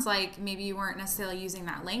it sounds like maybe you weren't necessarily using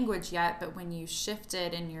that language yet, but when you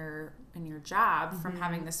shifted in your job from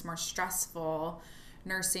having this more stressful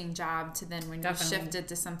nursing job to then when you shifted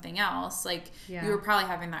to something else, like you were probably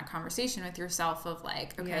having that conversation with yourself of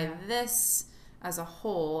like, okay, this as a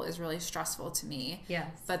whole is really stressful to me. Yes.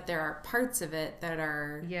 But there are parts of it that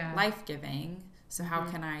are life-giving. So how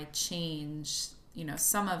can I change,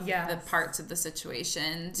 some of the parts of the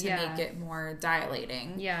situation to make it more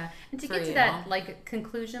dilating? Yeah. And to get to that like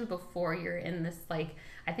conclusion before you're in this, like,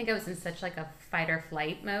 I think I was in such like a fight or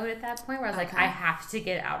flight mode at that point where I was like, I have to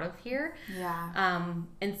get out of here. Yeah.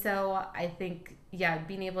 And so I think,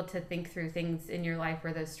 being able to think through things in your life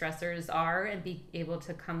where those stressors are, and be able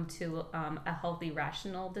to come to a healthy,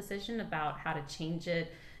 rational decision about how to change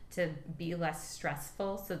it to be less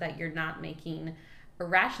stressful, so that you're not making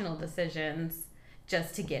irrational decisions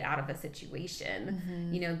just to get out of a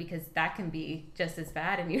situation, because that can be just as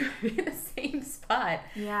bad, and you're in the same spot,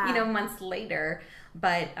 months later.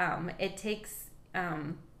 But it takes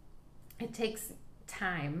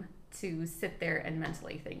time to sit there and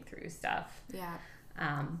mentally think through stuff. Yeah.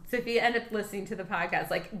 So if you end up listening to the podcast,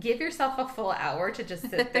 like, give yourself a full hour to just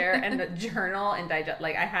sit there and journal and digest.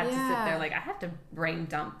 Like, I had to sit there, like, I have to brain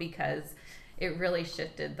dump, because it really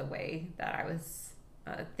shifted the way that I was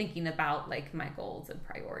thinking about like my goals and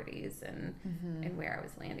priorities and where I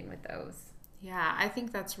was landing with those. Yeah, I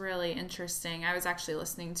think that's really interesting. I was actually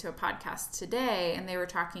listening to a podcast today, and they were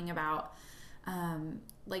talking about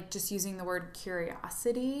like just using the word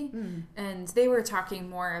curiosity, and they were talking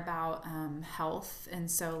more about health. And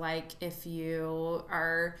so like if you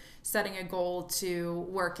are setting a goal to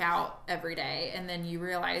work out every day and then you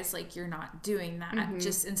realize like you're not doing that,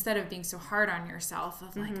 just instead of being so hard on yourself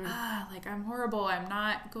of like, like I'm horrible, I'm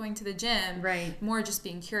not going to the gym, more just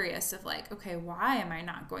being curious of like, okay, why am I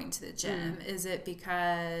not going to the gym? Is it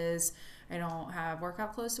because I don't have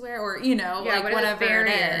workout clothes to wear, or, you know, like whatever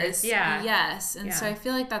it is. Yes. And so I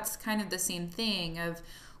feel like that's kind of the same thing of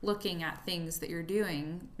looking at things that you're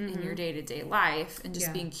doing in your day-to-day life and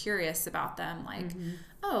just being curious about them. Like,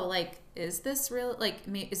 oh, like, is this real? Like,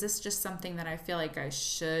 is this just something that I feel like I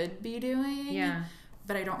should be doing? Yeah.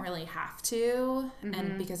 But I don't really have to.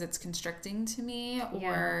 And because it's constricting to me,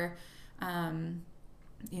 or,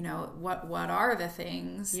 you know, what are the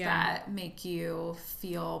things that make you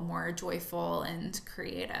feel more joyful and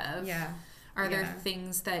creative? Are there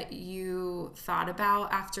things that you thought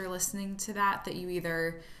about after listening to that you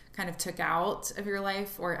either kind of took out of your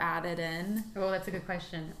life or added in? Oh, that's a good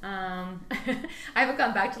question. I haven't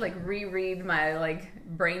gone back to like reread my like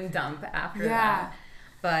brain dump after that.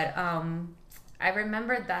 But I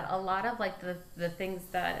remembered that a lot of like the things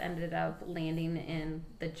that ended up landing in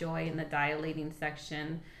the joy and the dilating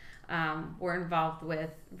section were involved with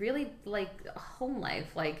really like home life.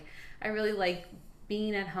 Like I really like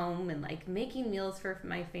being at home and like making meals for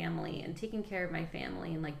my family and taking care of my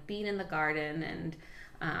family and like being in the garden and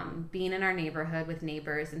being in our neighborhood with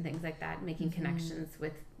neighbors and things like that, making connections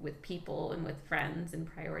with people and with friends and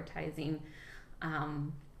prioritizing,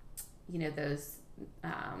 you know, those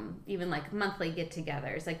even like monthly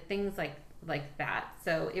get-togethers, like things like that.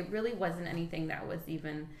 So it really wasn't anything that was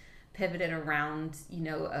even pivoted around, you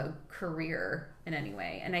know, a career in any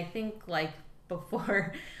way. And I think like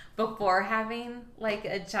before having like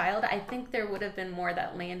a child, I think there would have been more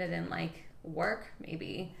that landed in like work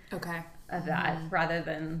maybe of that rather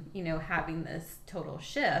than, you know, having this total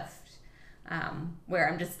shift where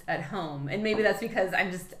I'm just at home. And maybe that's because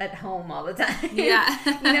I'm just at home all the time. You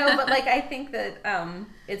know, but like I think that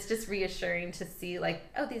it's just reassuring to see like,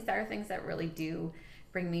 oh, these are things that really do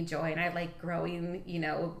bring me joy. And I like growing, you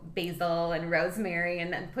know, basil and rosemary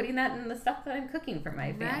and then putting that in the stuff that I'm cooking for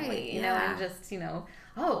my family. You know, and just, you know,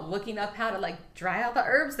 looking up how to like dry out the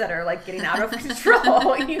herbs that are like getting out of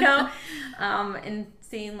control, you know, and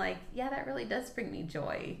seeing like, that really does bring me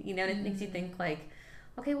joy, you know, and it makes you think like,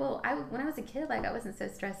 okay, well, when I was a kid, like I wasn't so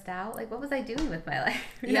stressed out. Like, what was I doing with my life?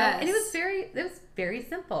 You know? And it was very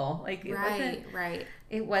simple. Like,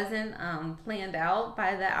 it wasn't planned out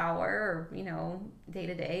by the hour or, you know, day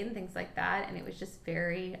to day and things like that. And it was just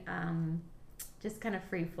very, just kind of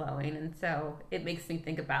free flowing. And so it makes me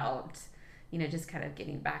think about, you know, just kind of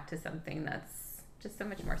getting back to something that's just so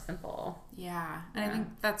much more simple. Yeah. And I think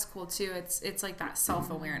that's cool too. It's like that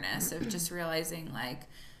self-awareness of just realizing like,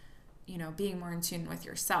 you know, being more in tune with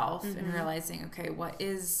yourself and realizing, okay, what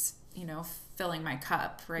is, you know, filling my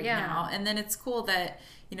cup right now. And then it's cool that,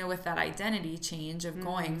 you know, with that identity change of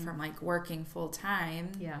going from like working full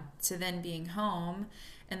time to then being home.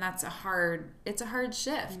 And that's a hard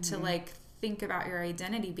shift to like think about your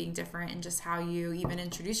identity being different and just how you even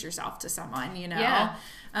introduce yourself to someone, you know,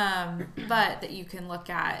 but that you can look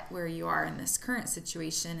at where you are in this current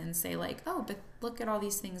situation and say like, oh, but look at all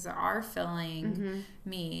these things that are filling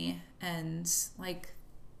me, and like,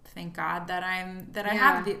 thank God that I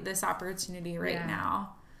have this opportunity right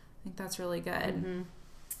now. I think that's really good.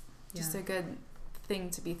 Just a good thing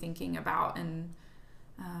to be thinking about. And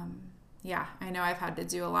I know I've had to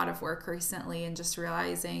do a lot of work recently and just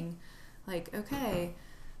realizing like, okay,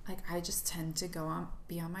 like I just tend to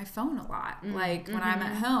be on my phone a lot. Like when I'm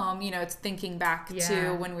at home, you know, it's thinking back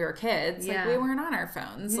to when we were kids, like we weren't on our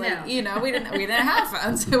phones. Like, you know, we didn't have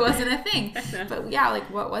phones. It wasn't a thing. But like,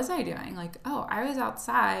 what was I doing? Like, oh, I was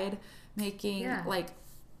outside making like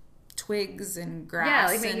twigs and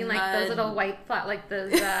grass. Like making like those little white like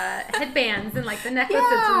those headbands and like the necklaces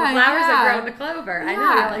from the flowers that grow in the clover. I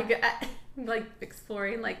know, like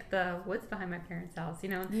exploring like the woods behind my parents' house, you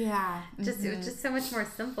know. Just it was just so much more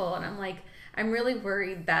simple. And I'm like, I'm really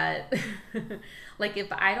worried that like if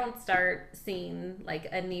I don't start seeing like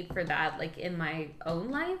a need for that like in my own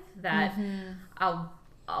life, that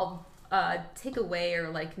I'll take away or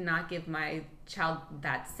like not give my child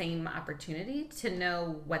that same opportunity to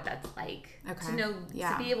know what that's like. To know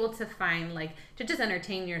to be able to find like to just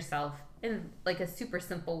entertain yourself in like a super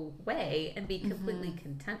simple way and be completely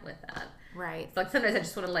content with that. So like sometimes I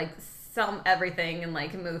just want to like sell everything and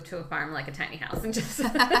like move to a farm, like a tiny house, and just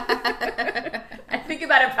I think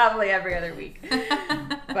about it probably every other week.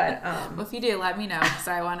 But well, if you do, let me know because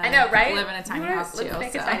I want to I know, right? live in a tiny house too. Let's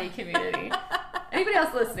make a tiny community. Anybody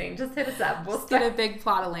else listening, just hit us up. We'll get a big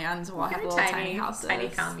plot of land. We'll have little tiny houses. Tiny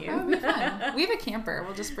commune. That would be fun. We have a camper.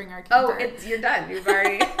 We'll just bring our camper. Oh, you're done. You've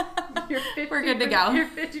already. We're good to go. You're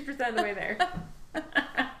 50% of the way there.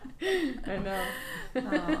 I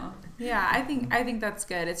know. Yeah, I think that's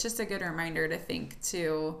good. It's just a good reminder to think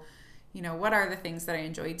to, what are the things that I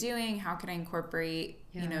enjoy doing? How can I incorporate,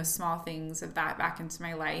 small things of that back into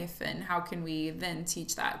my life? And how can we then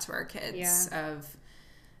teach that to our kids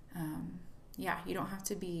you don't have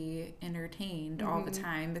to be entertained all the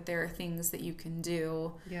time, but there are things that you can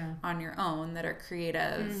do on your own that are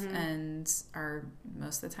creative and are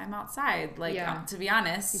most of the time outside. To be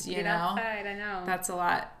honest, outside, I know. That's a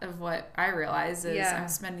lot of what I realize is I'm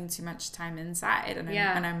spending too much time inside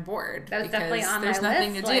and I'm bored. That was definitely on there's my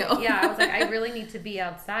nothing list. to do. I was like, I really need to be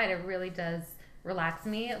outside. It really does relax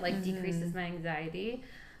me. It decreases my anxiety.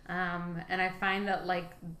 And I find that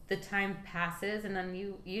the time passes and then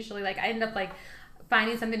you usually I end up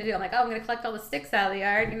finding something to do. I'm like, I'm going to collect all the sticks out of the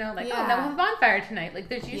yard, oh, then we'll have a bonfire tonight.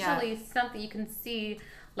 There's usually something you can see,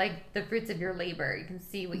 the fruits of your labor. You can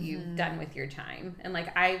see what you've done with your time. And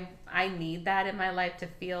I need that in my life to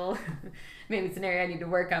feel, maybe it's an area I need to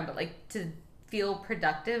work on, but to feel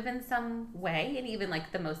productive in some way. And even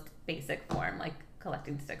the most basic form,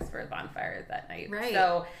 collecting sticks for a bonfire that night. Right.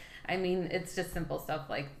 So, I mean, it's just simple stuff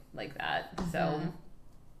like that. So,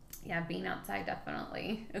 being outside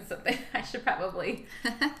definitely is something I should probably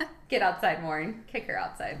get outside more and kick her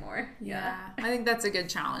outside more. Yeah. I think that's a good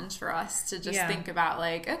challenge for us to just think about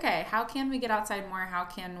okay, how can we get outside more? How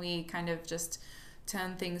can we kind of just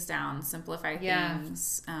tone things down, simplify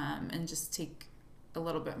things, and just take a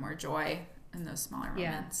little bit more joy in those smaller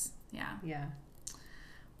moments. Yeah.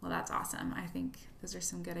 Well, that's awesome. I think those are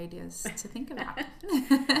some good ideas to think about.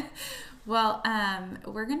 Well,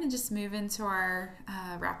 we're going to just move into our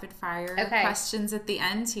rapid fire questions at the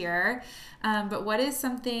end here. But what is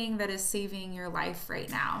something that is saving your life right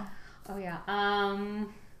now? Oh, yeah.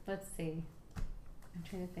 Let's see. I'm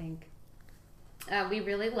trying to think. We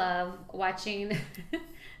really love watching.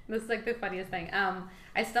 This is the funniest thing.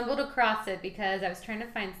 I stumbled across it because I was trying to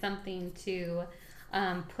find something to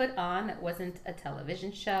put on that wasn't a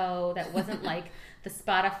television show, that wasn't the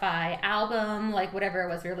Spotify album, whatever it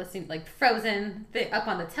was we were listening, Frozen up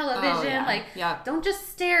on the television. Don't just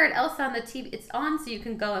stare at Elsa on the TV. It's on so you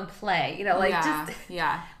can go and play.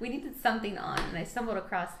 We needed something on, and I stumbled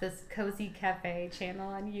across this Cozy Cafe channel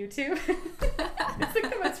on YouTube. It's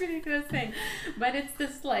the most ridiculous thing, but it's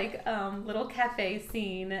this little cafe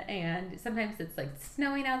scene, and sometimes it's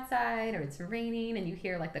snowing outside or it's raining, and you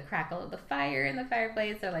hear the crackle of the fire in the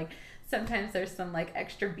fireplace, or sometimes there's some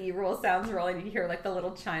extra B-roll sounds rolling. You hear the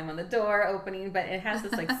little chime on the door opening, but it has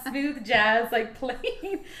this smooth jazz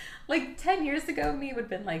playing. 10 years ago, me would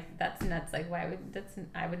have been that's nuts. I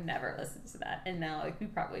would never listen to that. And now we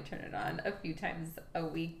probably turn it on a few times a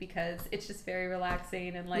week because it's just very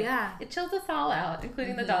relaxing and it chills us all out,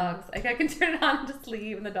 including the dogs. I can turn it on and just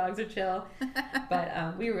leave, and the dogs are chill.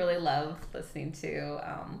 But we really love listening to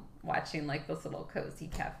watching this little Cozy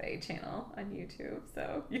Cafe channel on YouTube.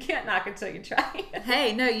 So you can't knock it till you try it.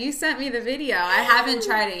 Hey, no, you sent me the video. I haven't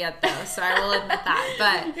tried it yet though, so I will admit that.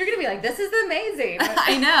 But you're gonna be this is amazing.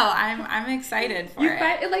 I know. I'm excited for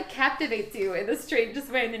it. It captivates you in the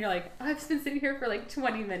strangest way, and then you're oh, I've been sitting here for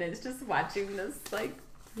 20 minutes just watching this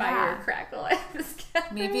fire crackle.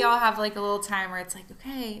 Maybe I'll have a little time where it's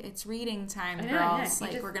okay, it's reading time, girls.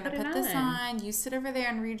 We're gonna put this on. You sit over there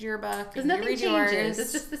and read your book. Because nothing changes. Yours.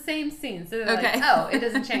 It's just the same scene. So they're it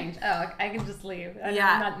doesn't change. Oh, I can just leave. I'm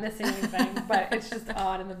not missing anything, but it's just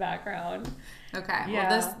on in the background. Okay. Yeah.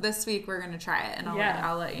 Well, this week we're gonna try it, and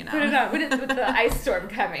I'll let you know. Put it on with the ice storm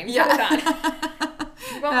coming. Put it on.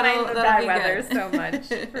 You won't mind the bad weather so much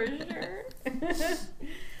for sure.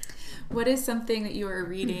 What is something that you are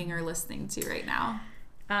reading or listening to right now?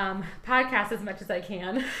 Podcast as much as I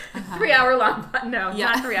can. 3 hour long.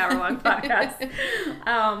 Not 3 hour long podcast.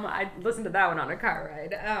 I listened to that one on a car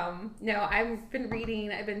ride. No, I've been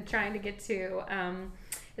reading. I've been trying to get to.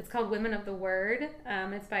 It's called Women of the Word.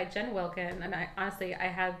 It's by Jen Wilkin, and I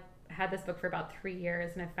had this book for about 3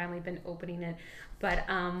 years, and I've finally been opening it. But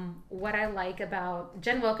what I like about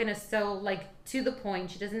Jen Wilkin is so to the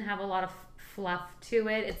point. She doesn't have a lot of fluff to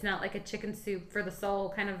it. It's not a chicken soup for the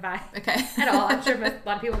soul kind of vibe at all. I'm sure a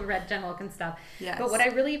lot of people have read Jen Wilkin stuff. Yes. But what I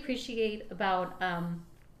really appreciate about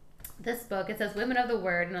this book, it says Women of the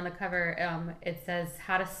Word, and on the cover it says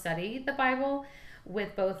how to study the Bible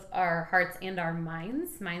with both our hearts and our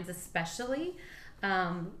minds especially.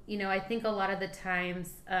 I think a lot of the times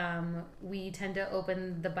we tend to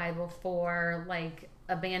open the Bible for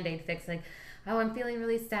a Band-Aid fix, like, oh, I'm feeling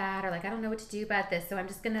really sad, or like, I don't know what to do about this, so I'm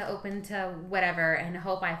just going to open to whatever and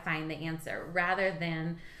hope I find the answer, rather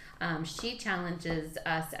than she challenges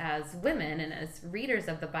us as women and as readers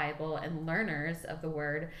of the Bible and learners of the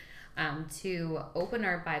Word to open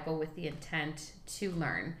our Bible with the intent to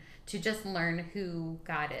learn, to just learn who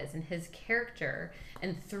God is and his character.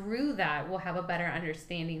 And through that, we'll have a better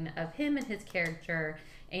understanding of him and his character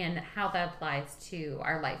and how that applies to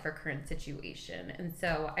our life or current situation. And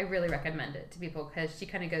so I really recommend it to people, because she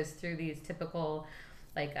kind of goes through these typical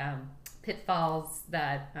like pitfalls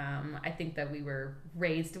that I think that we were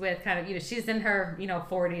raised with. Kind of, she's in her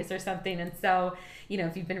 40s or something, and so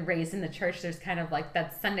if you've been raised in the church, there's kind of like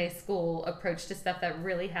that Sunday school approach to stuff that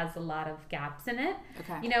really has a lot of gaps in it.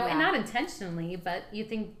 Okay. And not intentionally, but you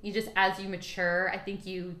just, as you mature, I think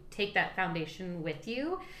you take that foundation with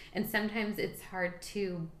you, and sometimes it's hard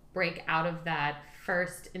to break out of that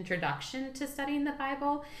first introduction to studying the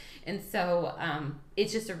Bible. And so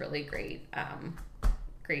it's just a really great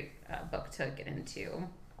book to get into.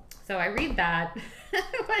 So I read that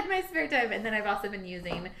in my spare time. And then I've also been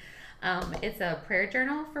using, it's a prayer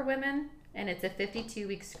journal for women, and it's a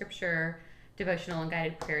 52-week scripture devotional and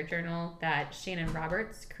guided prayer journal that Shannon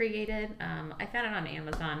Roberts created. I found it on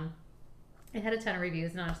Amazon. It had a ton of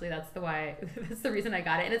reviews, and honestly, that's the reason I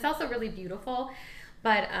got it. And it's also really beautiful.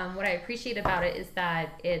 But what I appreciate about it is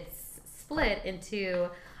that it's split into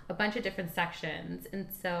a bunch of different sections. And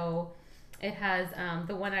so it has,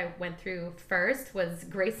 the one I went through first was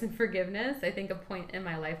grace and forgiveness. I think a point in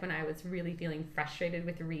my life when I was really feeling frustrated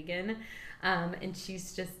with Regan. And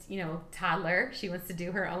she's just, toddler. She wants to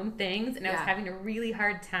do her own things. And I was having a really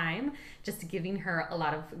hard time just giving her a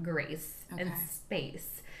lot of grace and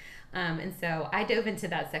space. And so I dove into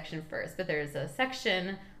that section first. But there's a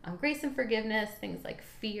section on grace and forgiveness, things like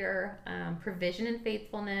fear, provision and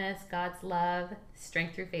faithfulness, God's love,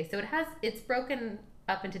 strength through faith. So it's broken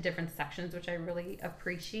up into different sections, which I really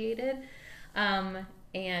appreciated. And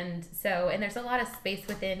there's a lot of space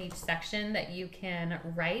within each section that you can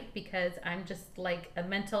write, because I'm just like a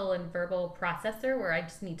mental and verbal processor where I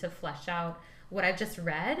just need to flesh out what I've just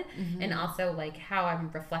read, and also like how I'm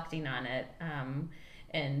reflecting on it.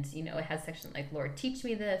 And, it has sections like, Lord, teach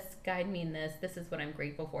me this, guide me in this. This is what I'm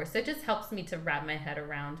grateful for. So it just helps me to wrap my head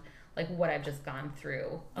around like what I've just gone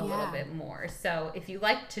through a little bit more. So if you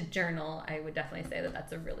like to journal, I would definitely say that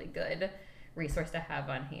that's a really good resource to have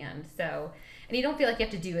on hand. So, and you don't feel like you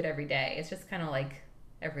have to do it every day. It's just kind of like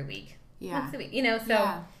every week, once a week, so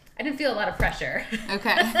I didn't feel a lot of pressure.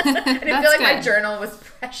 Okay. I didn't feel like my journal was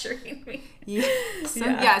pressuring me.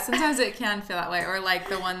 Sometimes it can feel that way, or like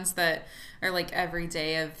the ones that are like every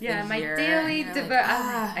day of the year. My daily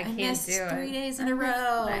I can't do it. 3 days in a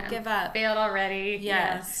row. I give up. Failed already.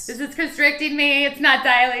 Yes. This is constricting me. It's not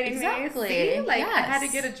dilating exactly. me. See? Like, I had to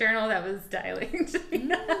get a journal that was dilating to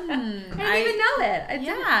me. I didn't even know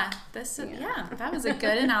it. That was a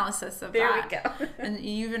good analysis of there that. There we go. And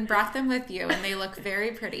you even brought them with you, and they look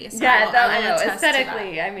very pretty. So I know.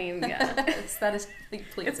 Aesthetically, I mean, aesthetically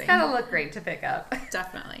pleasing. It's gotta look great to pick up.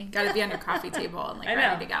 Definitely. Gotta be on your coffee table and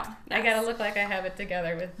ready to go. Yes. I gotta look like I have it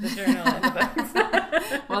together with the journal and the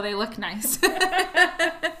books. Well, they look nice.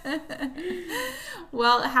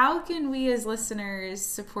 Well, how can we as listeners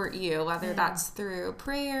support you, whether that's through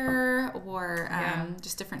prayer or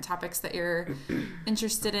just different topics that you're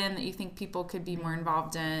interested in that you think people could be more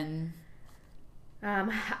involved in?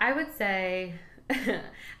 I would say,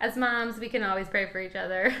 as moms, we can always pray for each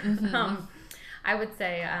other. I would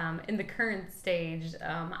say in the current stage,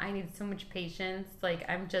 I need so much patience. Like,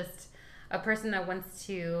 I'm just a person that wants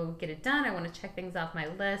to get it done. I want to check things off my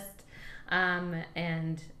list.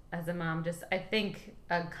 And as a mom, I think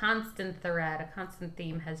a constant thread, a constant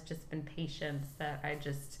theme has just been patience, that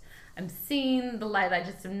I'm seeing the light. I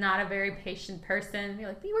just am not a very patient person. You're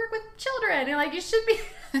like, you work with children. You're like, you should be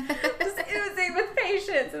just oozing with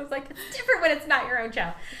patience. It was like, it's different when it's not your own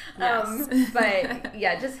child. Yes. But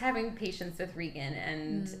just having patience with Regan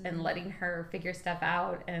and letting her figure stuff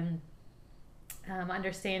out, and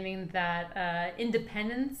understanding that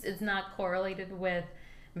independence is not correlated with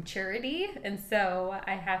maturity, and so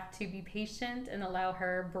I have to be patient and allow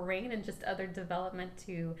her brain and just other development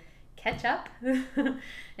to catch up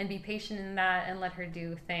and be patient in that and let her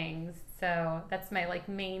do things. So that's my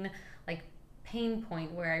main pain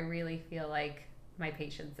point where I really feel like my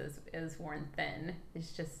patience is worn thin,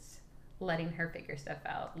 is just letting her figure stuff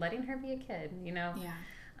out, letting her be a kid,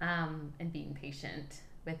 and being patient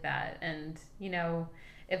with that. And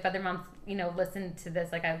if other moms listen to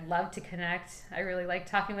this, I'd love to connect. I really like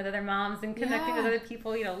talking with other moms and connecting with other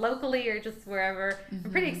people, locally or just wherever. I'm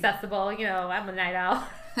pretty accessible. I'm a night owl.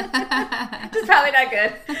 Which is probably not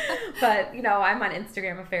good. But, you know, I'm on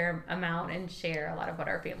Instagram a fair amount and share a lot of what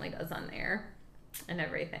our family does on there and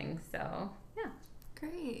everything. So, yeah.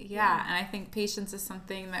 Great. Yeah. And I think patience is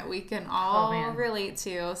something that we can all relate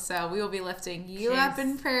to. So we will be lifting you up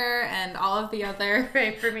in prayer and all of the other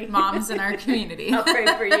pray for me. moms in our community. I'll pray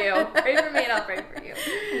for you. Pray for me and I'll pray for you.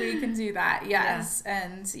 We can do that. Yes.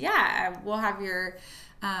 Yeah. And we'll have your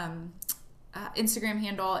Instagram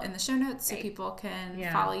handle in the show notes so people can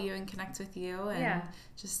follow you and connect with you and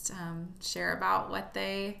just share about what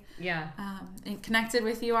they and connected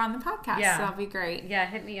with you on the podcast. So that'll be great. Yeah,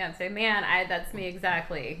 hit me up. Say, man, that's me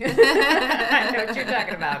exactly. I know what you're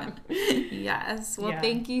talking about. Yes. Well,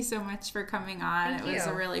 thank you so much for coming on. It was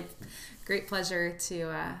a really great pleasure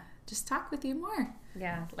to just talk with you more.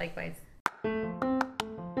 Yeah, likewise.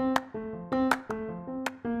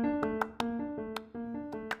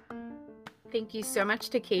 Thank you so much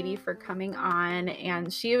to Katie for coming on,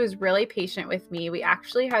 and she was really patient with me. We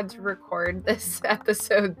actually had to record this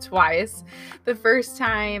episode twice. The first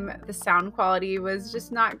time, the sound quality was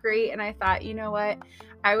just not great, and I thought, you know what?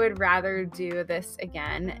 I would rather do this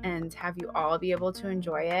again and have you all be able to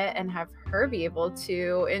enjoy it and have her be able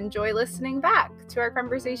to enjoy listening back to our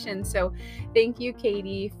conversation. So thank you,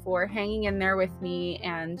 Katie, for hanging in there with me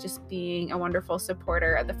and just being a wonderful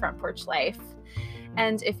supporter of the Front Porch Life.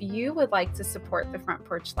 And if you would like to support the Front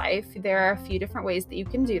Porch Life, there are a few different ways that you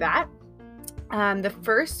can do that. The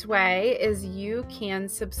first way is you can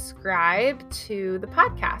subscribe to the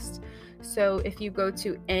podcast. So if you go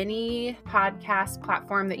to any podcast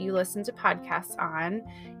platform that you listen to podcasts on,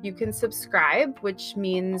 you can subscribe, which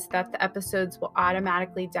means that the episodes will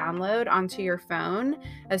automatically download onto your phone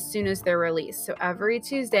as soon as they're released. So every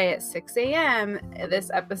Tuesday at 6 a.m., this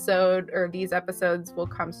episode or these episodes will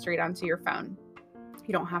come straight onto your phone.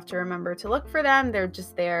 You don't have to remember to look for them. They're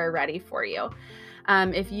just there ready for you.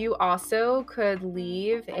 If you also could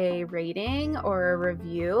leave a rating or a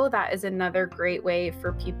review, that is another great way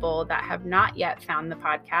for people that have not yet found the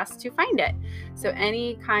podcast to find it. So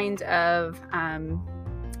any kind of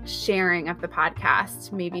sharing of the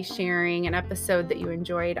podcast, maybe sharing an episode that you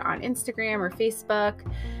enjoyed on Instagram or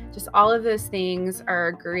Facebook, just all of those things are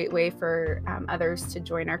a great way for others to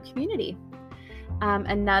join our community.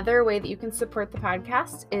 Another way that you can support the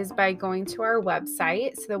podcast is by going to our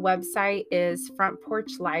website. So the website is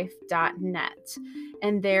frontporchlife.net.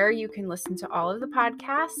 And there you can listen to all of the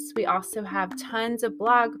podcasts. We also have tons of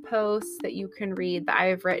blog posts that you can read that I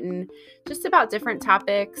have written just about different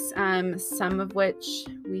topics, some of which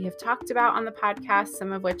we have talked about on the podcast,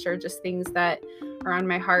 some of which are just things that are on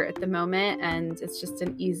my heart at the moment, and it's just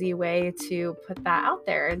an easy way to put that out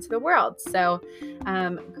there into the world. So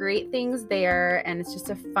great things there, and it's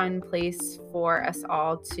just a fun place for us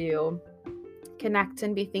all to connect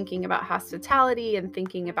and be thinking about hospitality and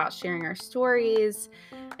thinking about sharing our stories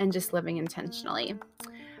and just living intentionally.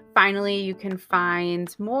 Finally, you can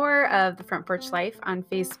find more of the Front Porch Life on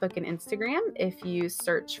Facebook and Instagram if you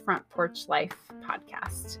search Front Porch Life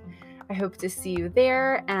Podcast. I hope to see you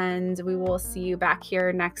there, and we will see you back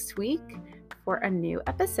here next week for a new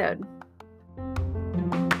episode.